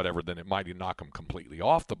swept or whatever, then it might knock them completely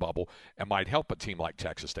off the bubble and might help a team like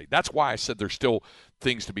Texas State. That's why I said there's still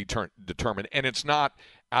things to be determined. And it's not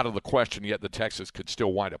out of the question yet that Texas could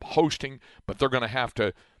still wind up hosting, but they're going to have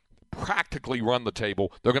to practically run the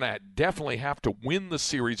table. They're going to definitely have to win the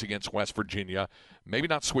series against West Virginia. Maybe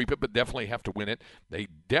not sweep it, but definitely have to win it. They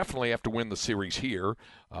definitely have to win the series here.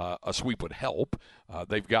 A sweep would help.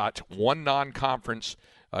 They've got one non-conference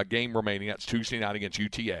game remaining. That's Tuesday night against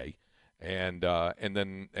UTA. And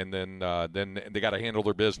then they got to handle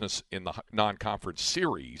their business in the non-conference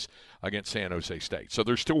series against San Jose State. So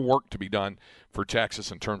there's still work to be done for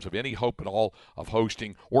Texas in terms of any hope at all of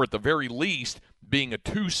hosting, or at the very least being a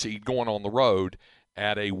 2 seed going on the road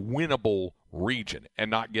at a winnable region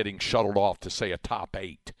and not getting shuttled off to, say, a top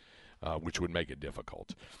 8, which would make it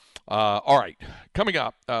difficult. All right, coming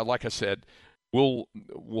up, like I said, we'll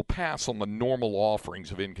pass on the normal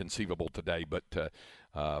offerings of Inconceivable today, but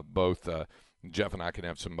both Jeff and I can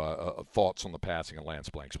have some thoughts on the passing of Lance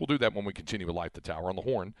Blanks. We'll do that when we continue with Light the Tower on the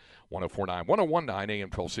Horn, 104.9, 101.9 AM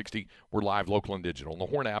 1260. We're live, local, and digital on the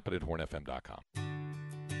Horn app and at hornfm.com.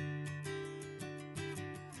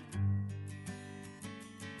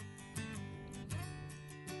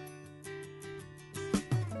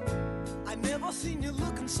 I Never seen you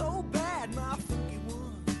looking so bad, my funky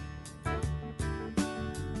one.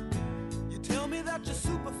 You tell me that your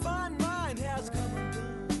superfine mind has come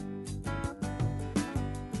undone.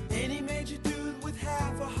 Any major dude with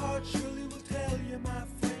half a heart surely will tell you, my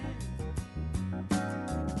friend.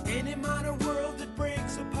 Any minor world that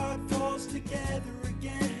breaks apart falls together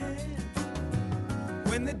again.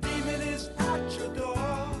 When the demon is at your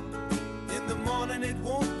door, in the morning it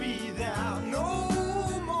won't be there no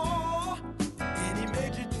more. Any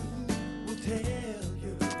major dude will tell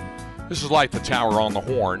you. This is Light the Tower on the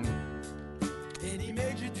Horn.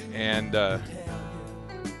 And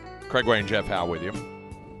Craig Way and Jeff Howe with you.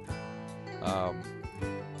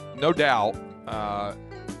 No doubt,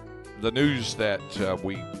 the news that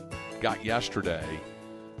we got yesterday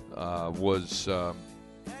was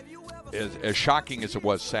as shocking as it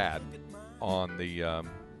was sad on the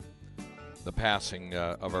passing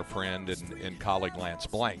of our friend and colleague Lance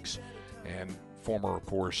Blanks, and former, of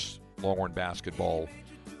course, Longhorn basketball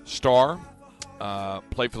star.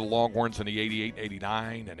 Played for the Longhorns in the 88,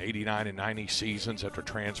 89, and 89 and 90 seasons after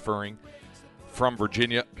transferring from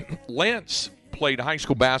Virginia. Lance played high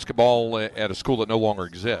school basketball at a school that no longer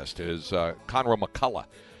exists. It was Conroe McCullough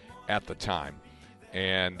at the time.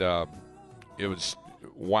 And it was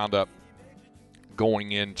wound up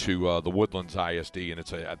going into the Woodlands ISD, and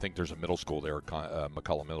I think there's a middle school there,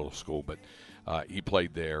 McCullough Middle School, but he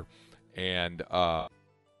played there. And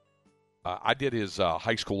I did his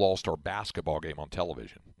high school all-star basketball game on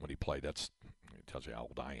television when he played. It tells you how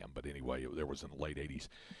old I am, but anyway, there was in the late 80s.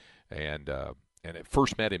 And I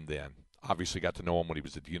first met him then. Obviously got to know him when he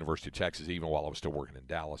was at the University of Texas, even while I was still working in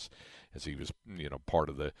Dallas, as he was, part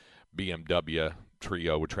of the BMW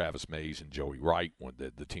trio with Travis Mays and Joey Wright,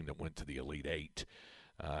 the team that went to the Elite Eight.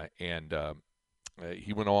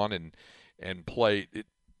 He went on and played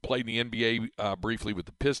in the NBA briefly with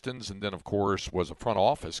the Pistons, and then, of course, was a front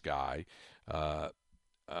office guy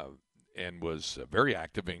and was very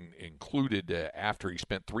active, included after he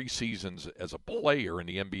spent 3 seasons as a player in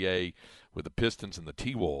the NBA with the Pistons and the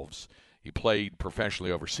T-Wolves. He played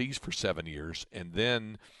professionally overseas for 7 years, and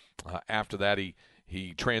then after that he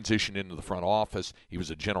transitioned into the front office. He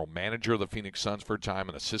was a general manager of the Phoenix Suns for a time,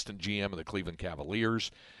 an assistant GM of the Cleveland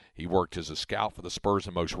Cavaliers. He worked as a scout for the Spurs,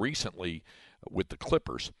 and most recently with the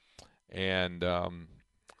Clippers. And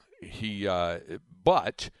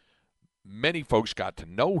but many folks got to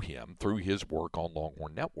know him through his work on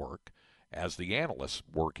Longhorn Network as the analyst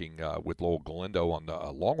working with Lowell Galindo on the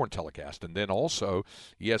Longhorn telecast. And then also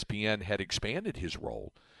ESPN had expanded his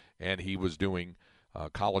role, and he was doing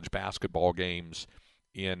college basketball games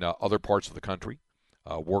in other parts of the country,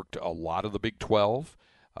 worked a lot of the Big 12.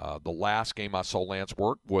 The last game I saw Lance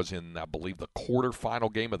work was in, I believe, the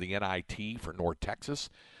quarterfinal game of the NIT for North Texas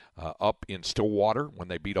up in Stillwater when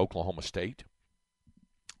they beat Oklahoma State.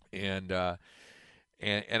 And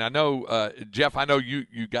I know, Jeff, I know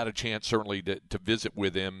you got a chance certainly to visit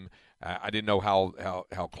with him. I didn't know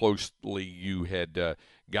how closely you had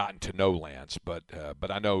gotten to know Lance, but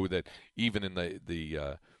I know that even in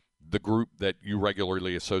the group that you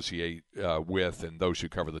regularly associate with and those who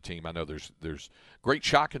cover the team, I know there's great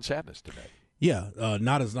shock and sadness today. Yeah,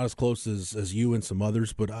 not as close as you and some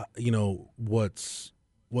others, but what's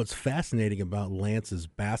fascinating about Lance's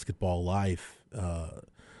basketball life,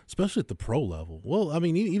 especially at the pro level. Well, I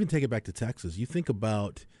mean, even take it back to Texas. You think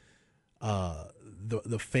about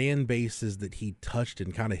the fan bases that he touched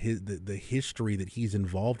and kind of the history that he's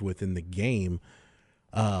involved with in the game.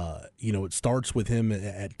 It starts with him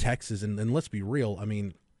at Texas, and let's be real. I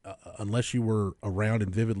mean, unless you were around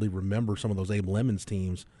and vividly remember some of those Abe Lemons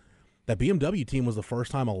teams, that BMW team was the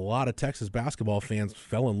first time a lot of Texas basketball fans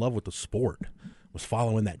fell in love with the sport, was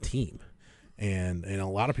following that team. And a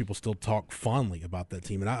lot of people still talk fondly about that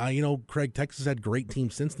team. And Craig, Texas had great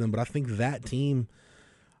teams since then, but I think that team,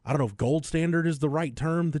 I don't know if gold standard is the right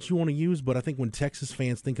term that you want to use, but I think when Texas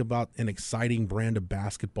fans think about an exciting brand of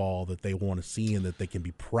basketball that they want to see and that they can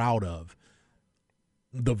be proud of,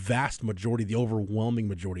 the vast majority, the overwhelming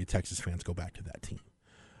majority of Texas fans go back to that team.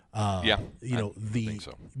 I think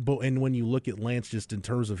so. But and when you look at Lance, just in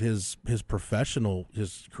terms of his professional,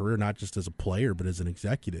 his career, not just as a player but as an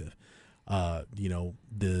executive,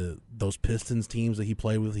 those Pistons teams that he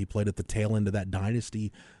played at the tail end of that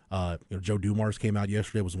dynasty. Joe Dumars came out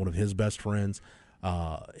yesterday, was one of his best friends,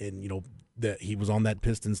 that he was on that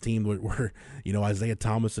Pistons team where Isaiah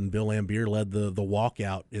Thomas and Bill Laimbeer led the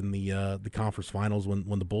walkout in the conference finals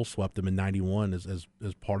when the Bulls swept them in '91 as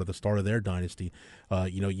part of the start of their dynasty.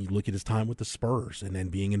 You look at his time with the Spurs and then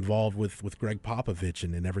being involved with Greg Popovich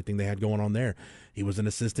and everything they had going on there. He was an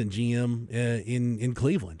assistant GM in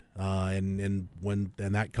Cleveland, and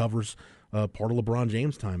that covers part of LeBron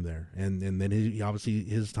James' time there, and then obviously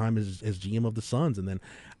his time as GM of the Suns. And then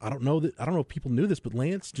I don't know if people knew this, but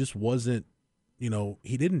Lance just wasn't,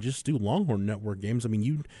 he didn't just do Longhorn Network games. I mean,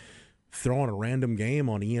 you throw on a random game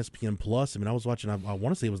on ESPN Plus. I mean, I was watching. I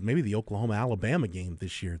want to say it was maybe the Oklahoma-Alabama game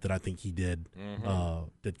this year that I think he did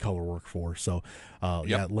color work for. So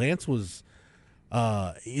yeah, Lance was,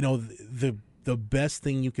 the best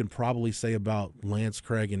thing you can probably say about Lance,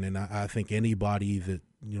 Craig, and I think anybody that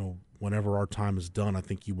whenever our time is done, I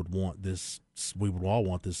think you would want this. We would all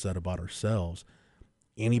want this said about ourselves.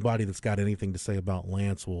 Anybody that's got anything to say about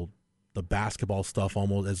Lance, the basketball stuff,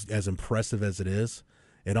 almost as impressive as it is,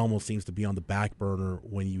 it almost seems to be on the back burner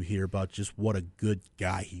when you hear about just what a good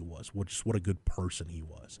guy he was, what a good person he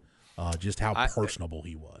was, just how personable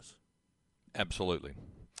he was. Absolutely.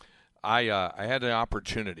 I had an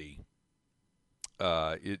opportunity.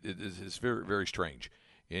 It's very, very strange.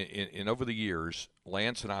 In over the years,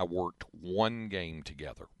 Lance and I worked one game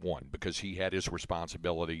together, because he had his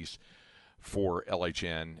responsibilities for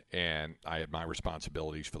LHN, and I had my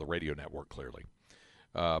responsibilities for the radio network, clearly.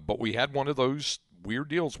 But we had one of those weird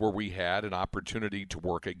deals where we had an opportunity to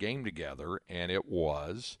work a game together, and it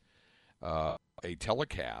was a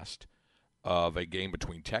telecast of a game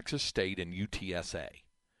between Texas State and UTSA.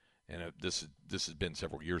 And this has been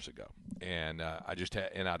several years ago, and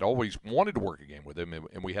I'd always wanted to work a game with him,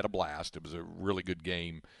 and we had a blast. It was a really good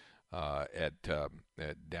game down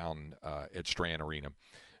at Strand Arena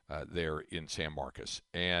there in San Marcos.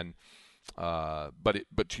 And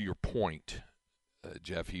but to your point,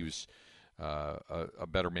 Jeff, he was a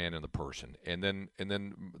better man in the person. And then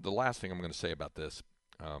the last thing I'm going to say about this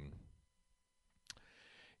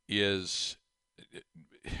is.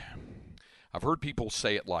 I've heard people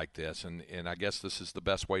say it like this, and I guess this is the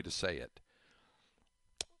best way to say it.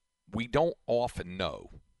 We don't often know,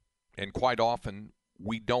 and quite often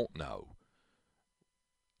we don't know,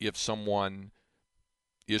 if someone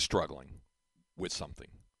is struggling with something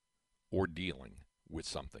or dealing with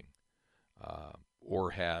something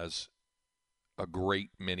or has a great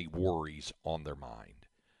many worries on their mind.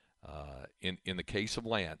 In the case of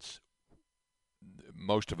Lance,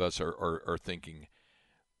 most of us are thinking,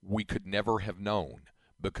 we could never have known,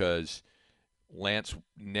 because Lance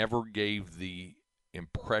never gave the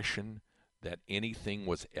impression that anything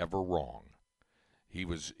was ever wrong. He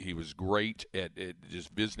was great at just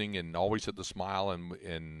visiting, and always had the smile,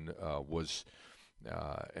 and was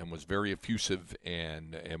very effusive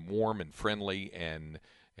and warm and friendly and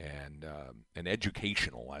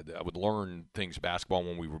educational. I would learn things basketball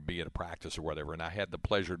when we would be at a practice or whatever, and I had the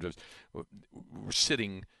pleasure of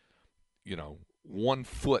sitting, 1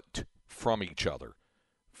 foot from each other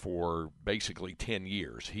for basically 10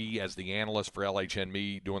 years. He as the analyst for LHN,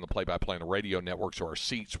 me doing the play-by-play on the radio network, so our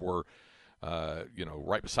seats were,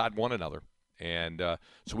 right beside one another. And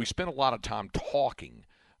so we spent a lot of time talking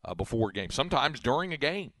before a game, sometimes during a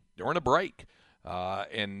game, during a break,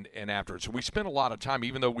 and after. So we spent a lot of time,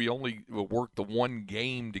 even though we only worked the one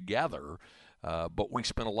game together, but we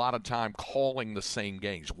spent a lot of time calling the same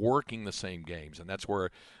games, working the same games, and that's where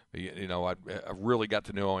I really got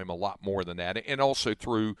to know him a lot more than that, and also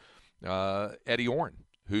through Eddie Orrin,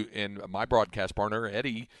 who, and my broadcast partner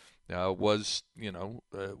Eddie was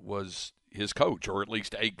his coach, or at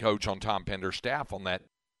least a coach on Tom Pender's staff on that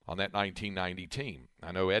 1990 team.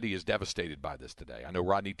 I know Eddie is devastated by this today. I know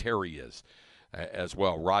Rodney Terry is as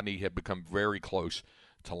well. Rodney had become very close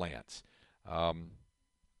to Lance.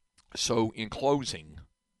 So in closing,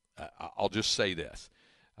 I'll just say this.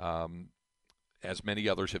 As many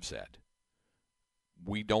others have said,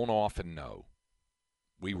 we don't often know,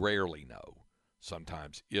 we rarely know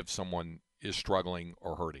sometimes, if someone is struggling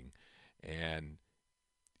or hurting. And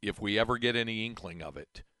if we ever get any inkling of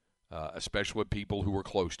it, especially with people who are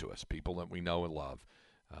close to us, people that we know and love,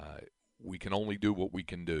 we can only do what we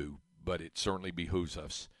can do, but it certainly behooves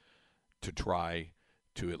us to try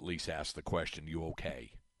to at least ask the question, you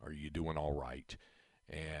okay? Are you doing all right?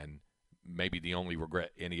 And maybe the only regret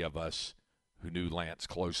any of us who knew Lance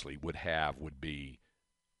closely would be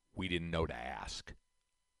we didn't know to ask,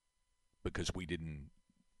 because we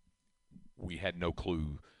had no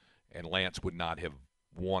clue, and Lance would not have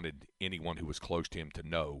wanted anyone who was close to him to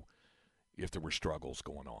know if there were struggles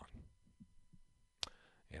going on.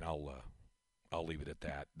 And I'll leave it at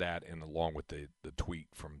that. That, and along with the tweet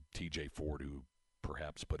from TJ Ford, who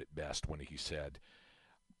perhaps put it best when he said,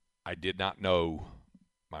 I did not know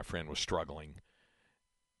my friend was struggling,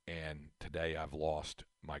 and today I've lost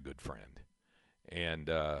my good friend. And,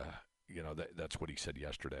 that's what he said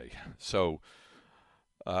yesterday. So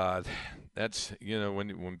That's,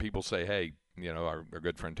 when people say, hey, our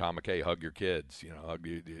good friend Tom McKay, hug your kids, hug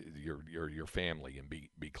your family and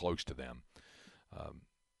be close to them.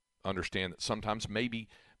 Understand that sometimes maybe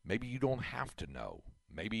you don't have to know.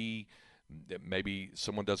 Maybe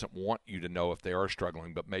someone doesn't want you to know if they are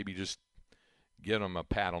struggling, but maybe just give them a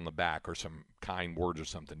pat on the back or some kind words or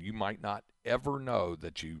something. You might not ever know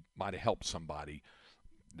that you might have helped somebody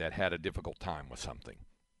that had a difficult time with something.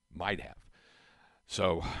 Might have.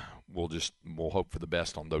 So we'll hope for the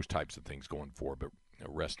best on those types of things going forward. But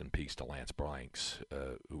rest in peace to Lance Blanks,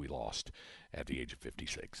 who we lost at the age of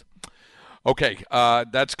 56. Okay,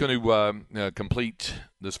 that's going to complete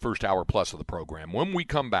this first hour plus of the program. When we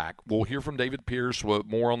come back, we'll hear from David Pierce,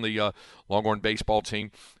 more on the Longhorn baseball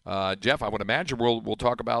team. Jeff, I would imagine we'll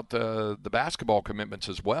talk about the basketball commitments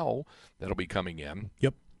as well that'll be coming in.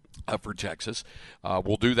 Yep. For Texas.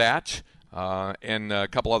 We'll do that and a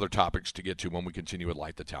couple other topics to get to when we continue at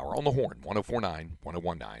Light the Tower on the Horn, 104.9, 101.9,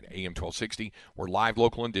 AM 1260. We're live,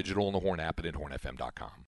 local, and digital on the Horn app and at hornfm.com.